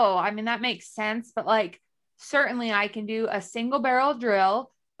like, oh, that makes sense. But like, certainly I can do a single barrel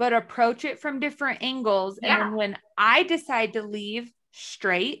drill, but approach it from different angles. Yeah. And then when I decide to leave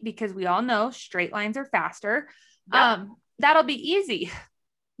straight, because we all know straight lines are faster, that'll be easy.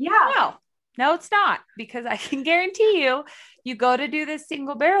 Yeah. No, it's not, because I can guarantee you go to do this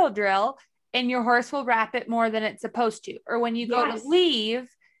single barrel drill and your horse will wrap it more than it's supposed to. Or when you go to leave,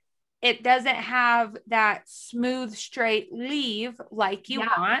 it doesn't have that smooth, straight leave like you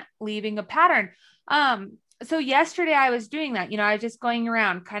want, leaving a pattern. so yesterday I was doing that, I was just going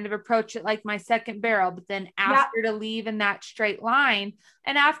around, kind of approach it like my second barrel, but then ask her to leave in that straight line.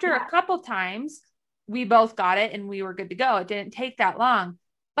 And after a couple times, we both got it and we were good to go. It didn't take that long,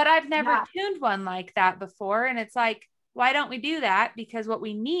 but I've never tuned one like that before. And it's like, why don't we do that? Because what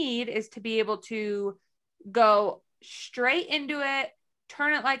we need is to be able to go straight into it,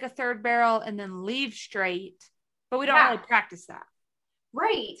 turn it like a third barrel, and then leave straight. But we don't really practice that.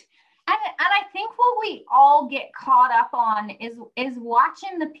 Right. And I think what we all get caught up on is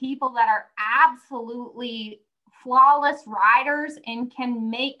watching the people that are absolutely flawless riders and can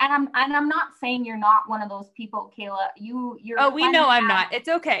make, and I'm not saying you're not one of those people, Kayla. We know I'm not. It's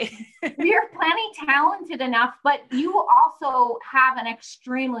okay. You're plenty talented enough, but you also have an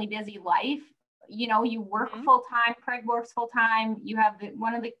extremely busy life. You work full time. Craig works full time. You have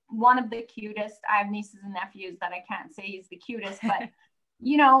one of the cutest. I have nieces and nephews that I can't say he's the cutest, but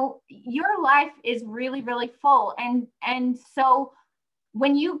your life is really, really full. And so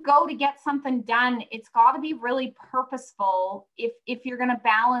when you go to get something done, it's got to be really purposeful if you're going to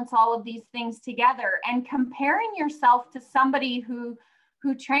balance all of these things together. And comparing yourself to somebody who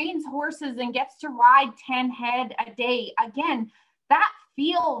trains horses and gets to ride 10 head a day, again, that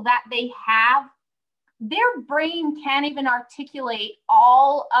feel that they have, their brain can't even articulate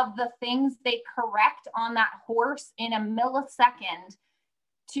all of the things they correct on that horse in a millisecond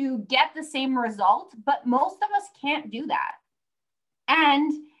to get the same result. But most of us can't do that.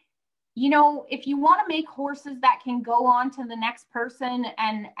 And, if you want to make horses that can go on to the next person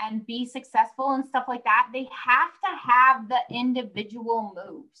and be successful and stuff like that, they have to have the individual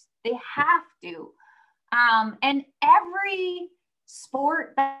moves. They have to. And every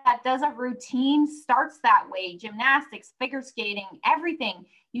sport that does a routine starts that way. Gymnastics, figure skating, everything.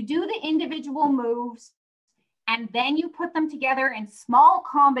 You do the individual moves, and then you put them together in small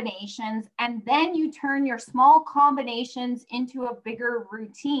combinations, and then you turn your small combinations into a bigger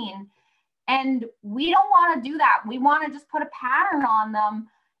routine. And we don't want to do that. We want to just put a pattern on them.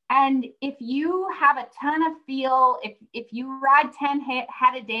 And if you have a ton of feel, if you ride 10 head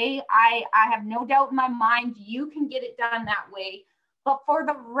a day, I have no doubt in my mind you can get it done that way. But for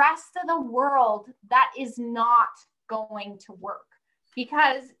the rest of the world, that is not going to work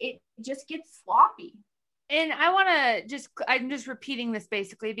because it just gets sloppy. And I'm just repeating this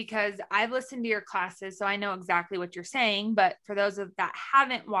basically because I've listened to your classes, so I know exactly what you're saying. But for those that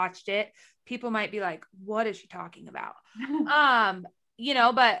haven't watched it, people might be like, what is she talking about?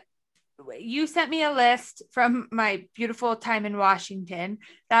 But you sent me a list from my beautiful time in Washington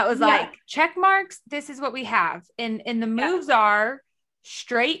that was like check marks. This is what we have. And the moves are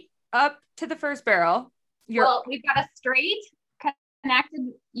straight up to the first barrel. We've got a straight connected,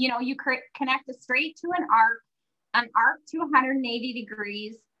 you connect a straight to an arc to 180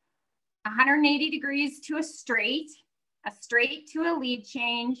 degrees, 180 degrees to a straight to a lead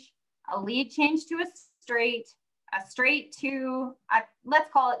change to a straight to,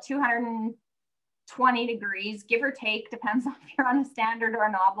 let's call it 220 degrees, give or take, depends on if you're on a standard or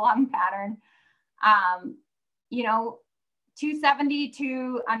an oblong pattern. 270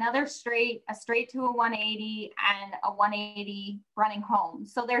 to another straight, a straight to a 180, and a 180 running home.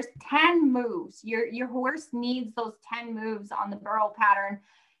 So there's 10 moves. Your horse needs those 10 moves on the barrel pattern.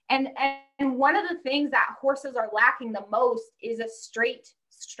 And one of the things that horses are lacking the most is a straight,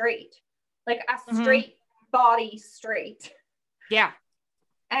 like a straight body straight. Yeah.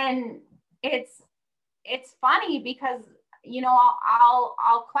 And it's funny because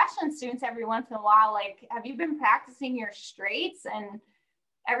I'll question students every once in a while, like, have you been practicing your straights? And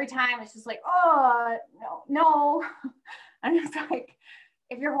every time it's just like, oh, no. And it's like,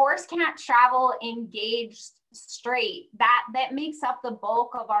 if your horse can't travel engaged straight, that makes up the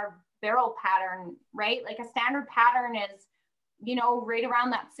bulk of our barrel pattern, right? Like a standard pattern is, right around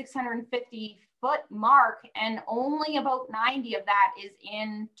that 650 foot mark, and only about 90 of that is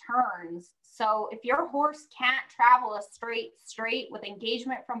in turns. So if your horse can't travel a straight with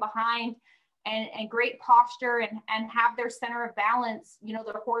engagement from behind and great posture and have their center of balance,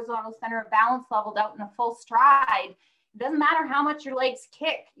 their horizontal center of balance leveled out in a full stride, it doesn't matter how much your legs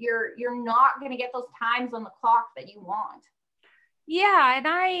kick, you're not going to get those times on the clock that you want. Yeah.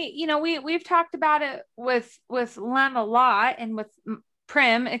 And we've talked about it with Len a lot, and with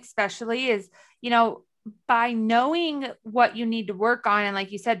Prim especially, is, by knowing what you need to work on, and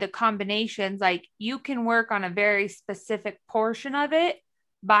like you said, the combinations, like you can work on a very specific portion of it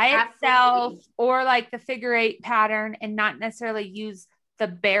by itself, or like the figure 8 pattern, and not necessarily use the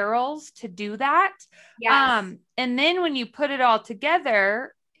barrels to do that. Yes. And then when you put it all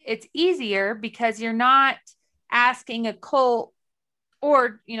together, it's easier because you're not asking a colt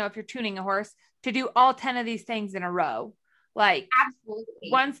or, you know, if you're tuning a horse, to do all 10 of these things in a row. Like, absolutely.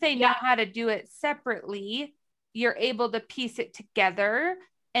 Once they know how to do it separately, you're able to piece it together,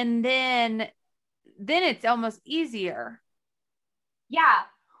 and then it's almost easier. Yeah.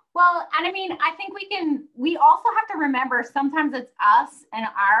 Well, and I mean, I think we also have to remember sometimes it's us and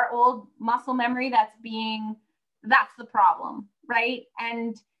our old muscle memory that's the problem, right?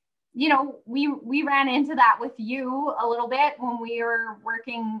 And, you know, we ran into that with you a little bit when we were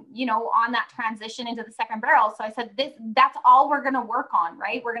working, you know, on that transition into the second barrel. So I said, that's all we're going to work on,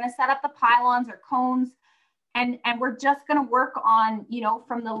 right? We're going to set up the pylons or cones, and we're just going to work on, you know,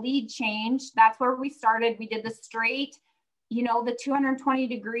 from the lead change. That's where we started. We did the straight, you know, the 220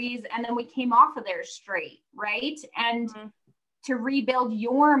 degrees, and then we came off of there straight, right? And to rebuild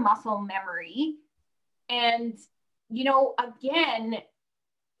your muscle memory. And, you know, again,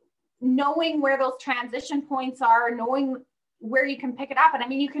 knowing where those transition points are, knowing where you can pick it up. And I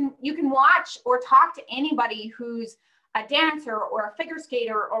mean, you can watch or talk to anybody who's a dancer or a figure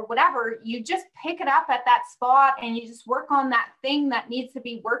skater or whatever. You just pick it up at that spot and you just work on that thing that needs to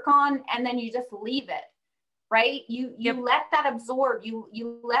be worked on, and then you just leave it. Right? You let that absorb,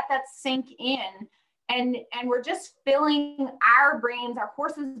 you let that sink in, and we're just filling our brains, our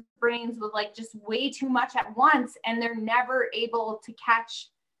horses' brains, with like just way too much at once, and they're never able to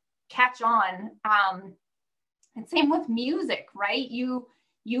catch on. And same with music, right? You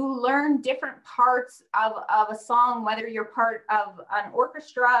learn different parts of a song, whether you're part of an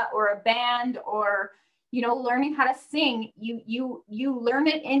orchestra or a band, or, you know, learning how to sing. You learn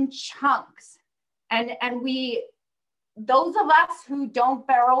it in chunks. And those of us who don't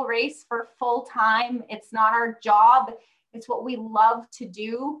barrel race for full time, it's not our job, it's what we love to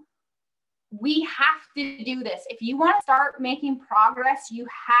do. We have to do this. If you want to start making progress, you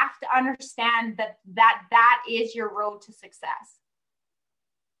have to understand that is your road to success.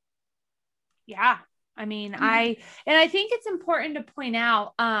 Yeah. I mean, I think it's important to point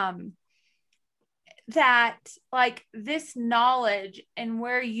out, that like this knowledge and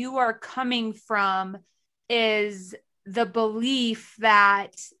where you are coming from is the belief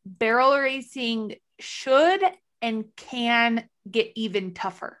that barrel racing should and can get even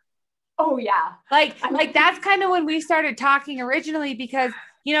tougher. Oh yeah. Like that's kind of when we started talking originally, because,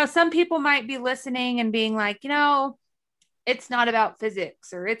 you know, some people might be listening and being like, you know, it's not about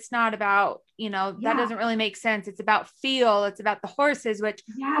physics, or it's not about, you know, that doesn't really make sense. It's about feel. It's about the horses, which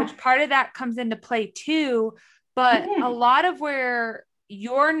part of that comes into play too. But a lot of where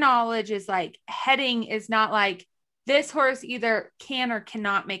your knowledge is like heading is not like this horse either can or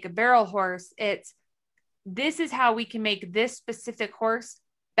cannot make a barrel horse. It's, this is how we can make this specific horse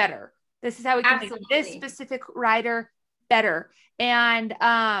better. This is how we can make this specific rider better. And,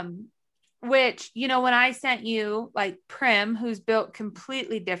 which, you know, when I sent you like Prim, who's built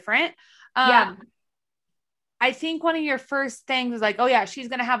completely different, I think one of your first things was like, oh yeah, she's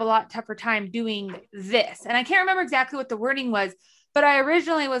going to have a lot tougher time doing this. And I can't remember exactly what the wording was, but I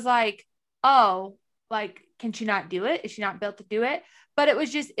originally was like, oh, like, can she not do it? Is she not built to do it? But it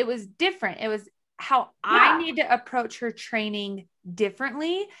was different. It was how I need to approach her training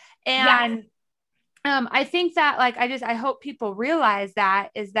differently. And, I think that like, I hope people realize that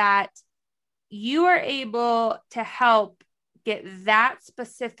is that you are able to help get that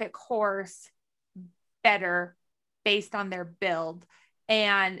specific horse better based on their build.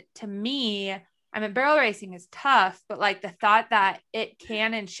 And to me, I mean, barrel racing is tough, but like the thought that it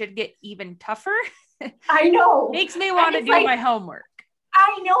can and should get even tougher, I know, makes me want to do my homework.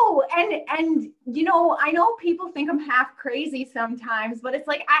 I know. And, you know, I know people think I'm half crazy sometimes, but it's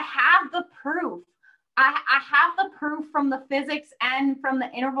like, I have the proof. I have the proof from the physics and from the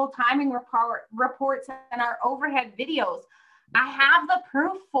interval timing reports and our overhead videos. I have the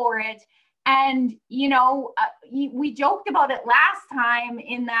proof for it. And, you know, we joked about it last time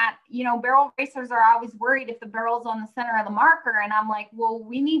in that, you know, barrel racers are always worried if the barrel's on the center of the marker. And I'm like, well,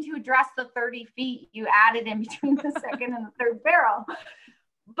 we need to address the 30 feet you added in between the second and the third barrel.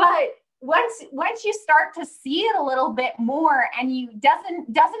 But once you start to see it a little bit more, and doesn't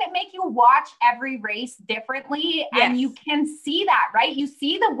it make you watch every race differently? Yes. And you can see that, right? You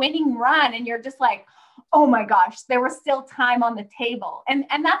see the winning run and you're just like, oh my gosh, there was still time on the table. And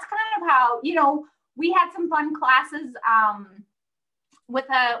that's kind of how, you know, we had some fun classes with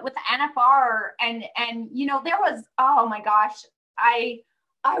the NFR, and you know, there was, oh my gosh, I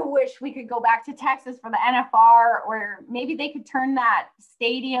wish we could go back to Texas for the NFR, or maybe they could turn that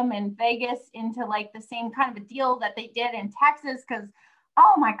stadium in Vegas into like the same kind of a deal that they did in Texas. Cause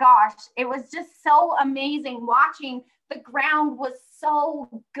oh my gosh, it was just so amazing watching. The ground was so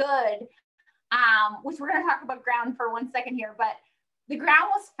good. Which we're going to talk about ground for 1 second here, but the ground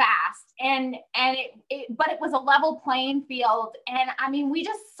was fast and but it was a level playing field. And I mean, we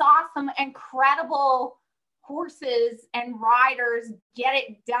just saw some incredible horses and riders get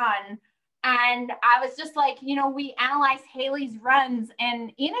it done. And I was just like, you know, we analyzed Haley's runs,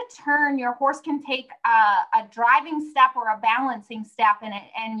 and in a turn, your horse can take a driving step or a balancing step in it.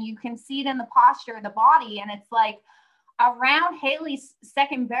 And you can see it in the posture of the body. And it's like around Haley's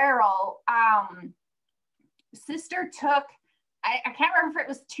second barrel, sister took, I can't remember if it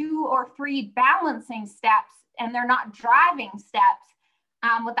was 2 or 3 balancing steps, and they're not driving steps,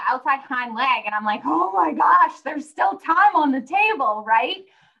 with the outside hind leg. And I'm like, oh my gosh, there's still time on the table, right?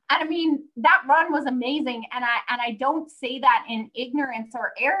 And I mean, that run was amazing. And I don't say that in ignorance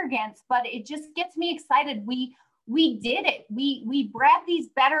or arrogance, but it just gets me excited. We did it. We bred these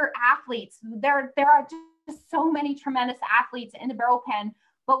better athletes. There are just so many tremendous athletes in the barrel pen,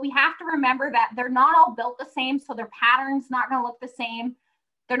 but we have to remember that they're not all built the same. So their pattern's not going to look the same.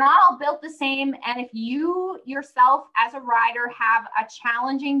 They're not all built the same. And if you yourself as a rider have a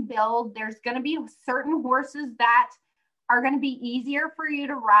challenging build, there's going to be certain horses that are going to be easier for you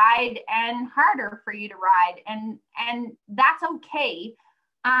to ride and harder for you to ride. And that's okay.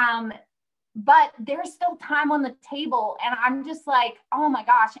 But there's still time on the table. And I'm just like, oh my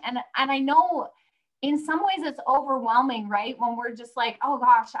gosh. And I know in some ways it's overwhelming, right? When we're just like, oh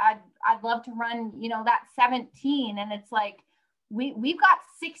gosh, I'd love to run, you know, that 17. And it's like, we've got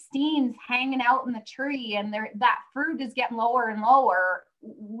 16s hanging out in the tree, and that fruit is getting lower and lower.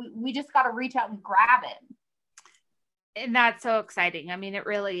 We just got to reach out and grab it. And that's so exciting. I mean, it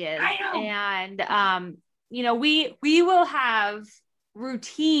really is. I know. And, you know, we will have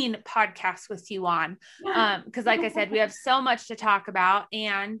routine podcasts with you on, because like I said, we have so much to talk about.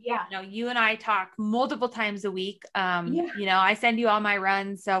 And, you know, you and I talk multiple times a week. You know, I send you all my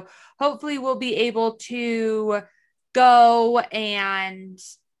runs. So hopefully we'll be able to go and,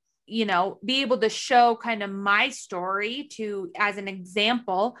 you know, be able to show kind of my story as an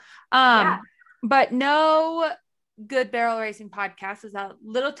example. But no good barrel racing podcast is a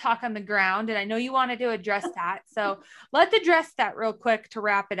little talk on the ground. And I know you wanted to address that. So let's address that real quick to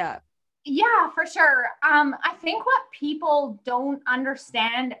wrap it up. Yeah, for sure. I think what people don't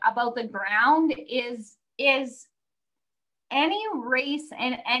understand about the ground is any race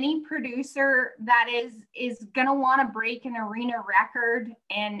and any producer that is going to want to break an arena record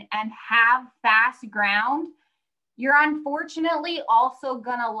and have fast ground, you're unfortunately also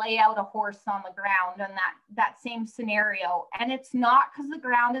going to lay out a horse on the ground in that same scenario. And it's not because the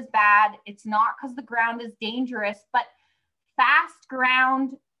ground is bad. It's not because the ground is dangerous, but fast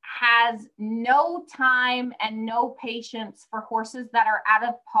ground has no time and no patience for horses that are out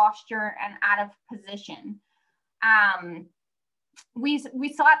of posture and out of position. We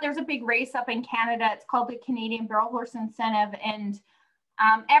saw it. There's a big race up in Canada. It's called the Canadian Barrel Horse Incentive. And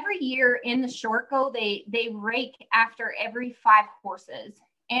every year in the short go, they rake after every 5 horses.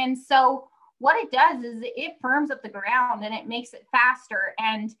 And so what it does is it firms up the ground and it makes it faster.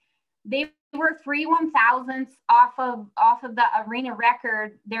 And they were 3 1,000ths off of the arena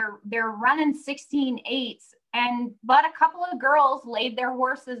record. They're running 16.8s, but a couple of girls laid their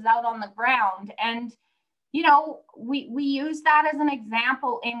horses out on the ground. And you know, we use that as an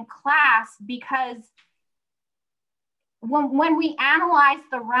example in class because when we analyze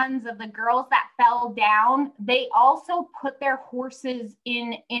the runs of the girls that fell down, they also put their horses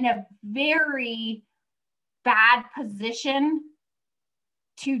in a very bad position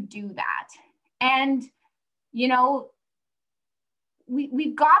to do that. And, you know,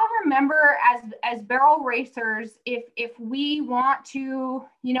 we've got to remember as barrel racers, if we want to,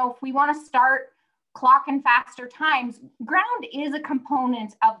 you know, if we want to start clocking faster times, ground is a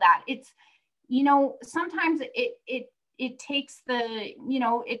component of that. It's, you know, sometimes it takes the, you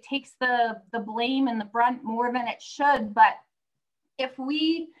know, it takes the blame and the brunt more than it should. But if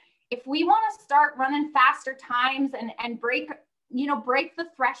we want to start running faster times and break the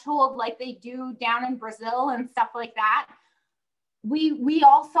threshold like they do down in Brazil and stuff like that, we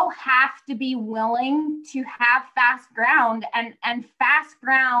also have to be willing to have fast ground and fast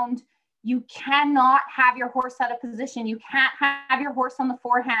ground. You cannot have your horse out of position. You can't have your horse on the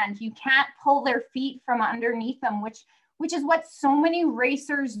forehand. You can't pull their feet from underneath them, which is what so many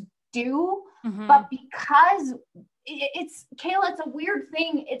racers do. Mm-hmm. But because it's Kayla, it's a weird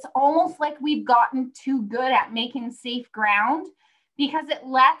thing. It's almost like we've gotten too good at making safe ground because it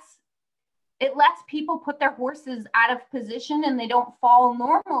lets people put their horses out of position and they don't fall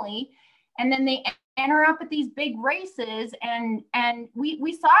normally. And then they enter up at these big races. And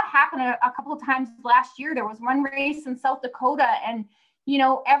we saw it happen a couple of times last year. There was one race in South Dakota and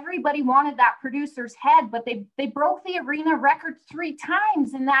everybody wanted that producer's head, but they broke the arena record 3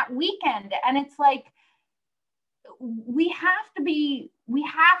 times in that weekend. And it's like, we have to be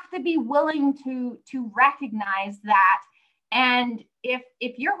willing to recognize that. And if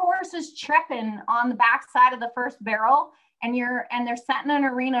your horse is tripping on the backside of the first barrel and they're setting an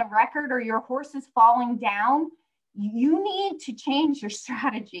arena record, or your horse is falling down, you need to change your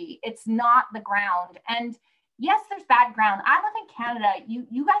strategy. It's not the ground. And yes, there's bad ground. I live in Canada.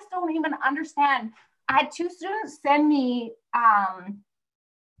 You guys don't even understand. I had 2 students send me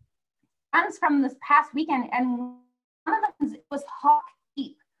runs from this past weekend, and one of them was hawk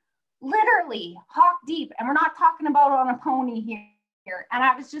deep, literally hawk deep. And we're not talking about on a pony here. And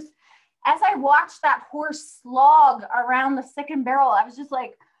I was just, as I watched that horse slog around the second barrel, I was just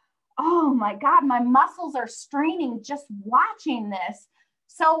like, oh my God, my muscles are straining just watching this.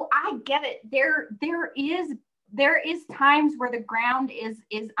 So I get it. There is times where the ground is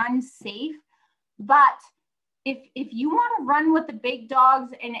unsafe, but if you want to run with the big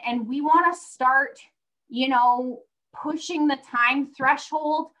dogs and we want to start, pushing the time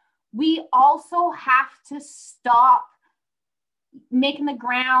threshold, we also have to stop making the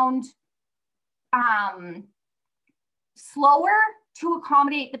ground slower to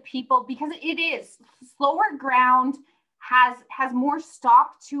accommodate the people, because it is slower ground has more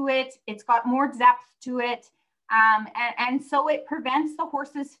stop to it. It's got more depth to it. And so it prevents the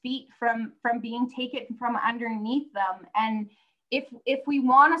horse's feet from being taken from underneath them. And if we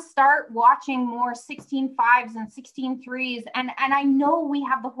want to start watching more 16.5s and 16.3s, and I know we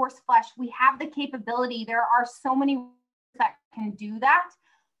have the horse flesh, we have the capability, there are so many that can do that,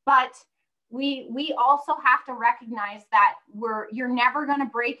 but we also have to recognize that you're never going to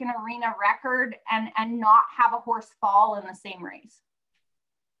break an arena record and not have a horse fall in the same race.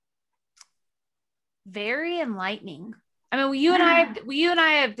 Very enlightening. I mean, you and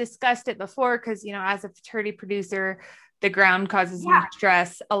I have discussed it before, because, as a fraternity producer, the ground causes me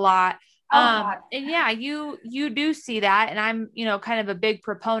stress a lot. And yeah, you do see that. And I'm, kind of a big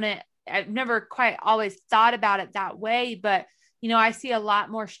proponent. I've never quite always thought about it that way, but, I see a lot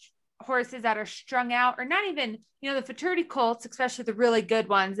more horses that are strung out, or not even, the fraternity colts, especially the really good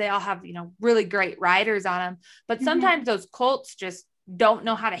ones, they all have, really great riders on them, but sometimes those colts just don't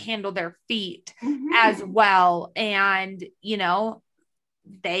know how to handle their feet as well. And,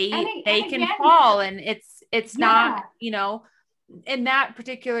 they can fall, and it's not, in that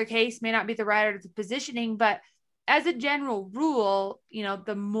particular case may not be the rider to positioning, but as a general rule,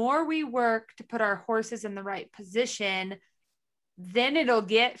 the more we work to put our horses in the right position, then it'll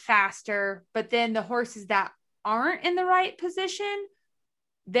get faster. But then the horses that aren't in the right position,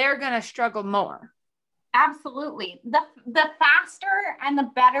 they're going to struggle more. Absolutely. The faster and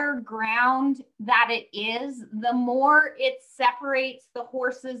the better ground that it is, the more it separates the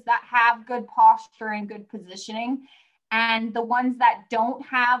horses that have good posture and good positioning, and the ones that don't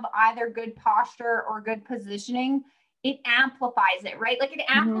have either good posture or good positioning. It amplifies it, right? Like, it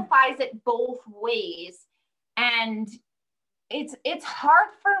amplifies it both ways. And it's hard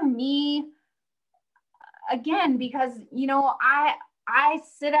for me, again, because, I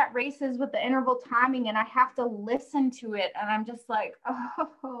sit at races with the interval timing and I have to listen to it. And I'm just like,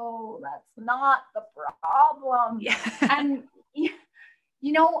 oh, that's not the problem. Yeah. And,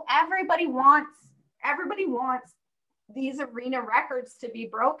 everybody wants these arena records to be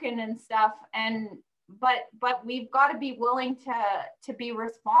broken and stuff. But we've got to be willing to be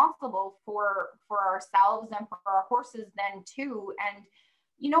responsible for ourselves and for our horses then too. And,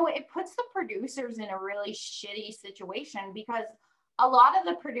 it puts the producers in a really shitty situation, because a lot of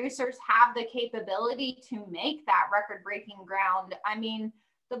the producers have the capability to make that record-breaking ground. I mean,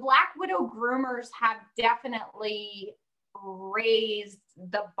 the Black Widow groomers have definitely raised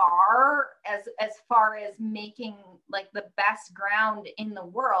the bar as far as making like the best ground in the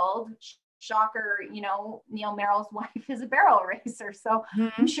world. Shocker, Neil Merrill's wife is a barrel racer, so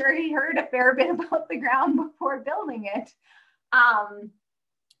I'm sure he heard a fair bit about the ground before building it.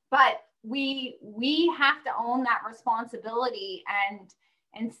 But we have to own that responsibility, and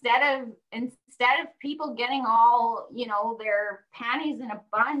instead of people getting all their panties in a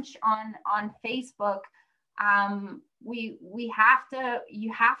bunch on Facebook, you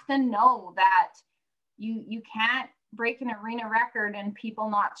have to know that you can't break an arena record and people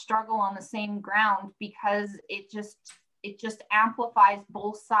not struggle on the same ground, because it just amplifies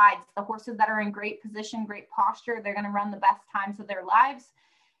both sides. The horses that are in great position, great posture, they're going to run the best times of their lives.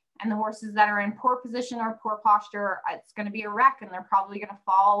 And the horses that are in poor position or poor posture, it's going to be a wreck, and they're probably going to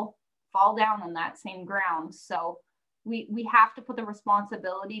fall down on that same ground. So we have to put the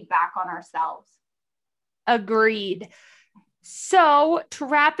responsibility back on ourselves. Agreed. So to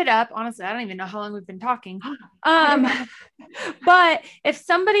wrap it up, honestly, I don't even know how long we've been talking. But if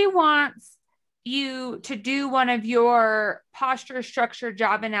somebody wants you to do one of your posture structure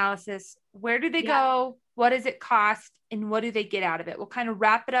job analysis, where do they go? What does it cost? And what do they get out of it? We'll kind of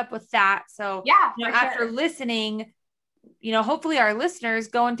wrap it up with that. So after listening, hopefully our listeners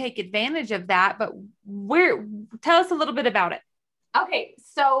go and take advantage of that, but tell us a little bit about it. Okay.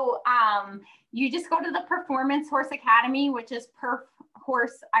 So, you just go to the Performance Horse Academy, which is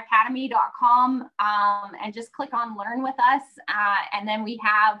perfhorseacademy.com, and just click on Learn with Us. And then we've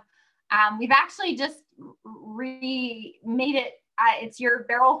actually just remade it. It's your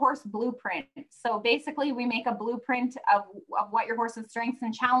barrel horse blueprint. So basically we make a blueprint of what your horse's strengths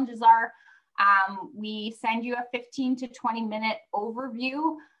and challenges are. We send you a 15 to 20 minute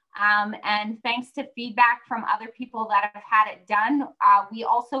overview. And thanks to feedback from other people that have had it done, we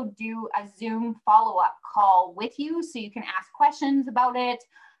also do a Zoom follow-up call with you. So you can ask questions about it.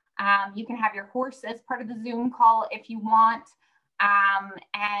 You can have your horse as part of the Zoom call if you want.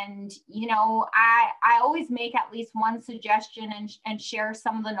 And I always make at least one suggestion and share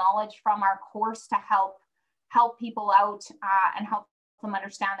some of the knowledge from our course to help people out, and help them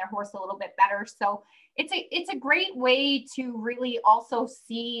understand their horse a little bit better. So it's a great way to really also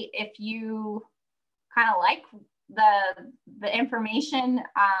see if you kind of like the information.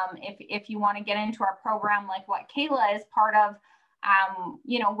 If you want to get into our program, like what Kayla is part of,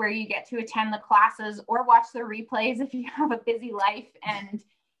 where you get to attend the classes or watch the replays if you have a busy life, and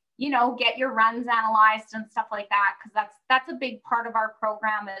get your runs analyzed and stuff like that, because that's a big part of our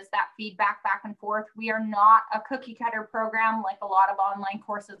program, is that feedback back and forth. We are not a cookie cutter program like a lot of online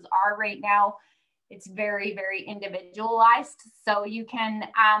courses are right now. It's very, very individualized. So you can,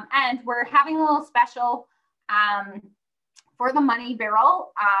 and we're having a little special for the money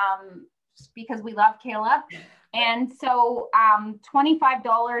barrel, because we love Kayla. And so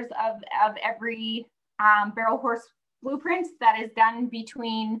 $25 of every barrel horse blueprint that is done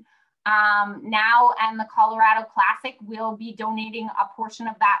between now and the Colorado Classic, we'll be donating a portion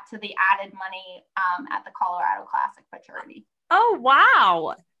of that to the added money at the Colorado Classic for charity. Oh,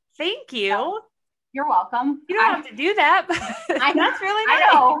 wow. Thank you. So, you're welcome. You don't have to do that, but that's really nice.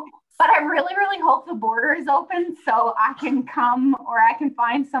 I know, but I really, really hope the border is open so I can come, or I can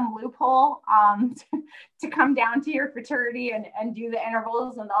find some loophole to come down to your fraternity and do the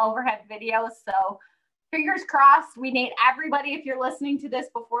intervals and the overhead videos. So fingers crossed. We need everybody, if you're listening to this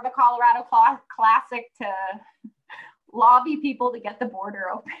before the Colorado Classic, to lobby people to get the border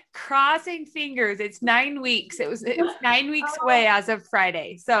open. Crossing fingers. It's 9 weeks. It's 9 weeks away as of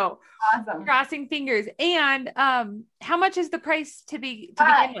Friday. So awesome. Crossing fingers. And how much is the price to begin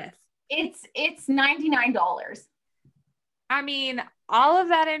with? It's $99. I mean, all of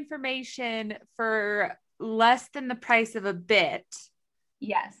that information for less than the price of a bit.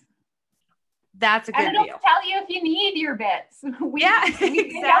 Yes. That's a good deal. And deal. It'll tell you if you need your bits.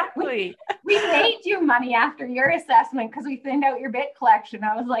 Exactly. We made you money after your assessment because we thinned out your bit collection.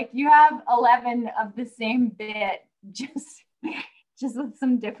 I was like, you have 11 of the same bit, just with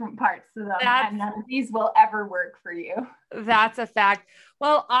some different parts to them. And none of these will ever work for you. That's a fact.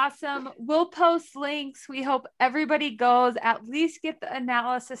 Well, awesome. We'll post links. We hope everybody goes, at least get the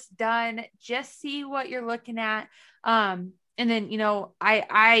analysis done, just see what you're looking at. And then,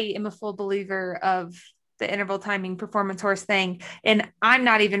 I am a full believer of the interval timing performance horse thing. And I'm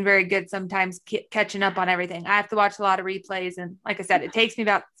not even very good sometimes catching up on everything. I have to watch a lot of replays. And like I said, it takes me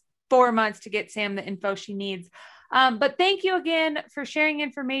about 4 months to get Sam the info she needs. But thank you again for sharing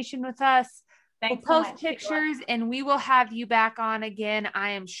information with us. Thanks we'll so post much, pictures and we will have you back on again,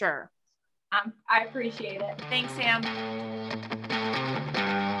 I am sure. I appreciate it. Thanks, Sam.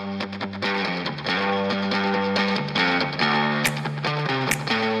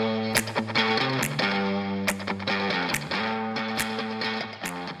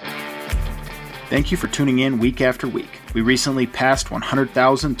 Thank you for tuning in week after week. We recently passed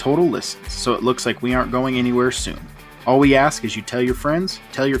 100,000 total listens, so it looks like we aren't going anywhere soon. All we ask is you tell your friends,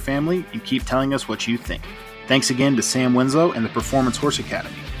 tell your family, and keep telling us what you think. Thanks again to Sam Winslow and the Performance Horse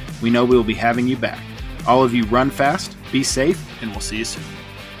Academy. We know we will be having you back. All of you run fast, be safe, and we'll see you soon.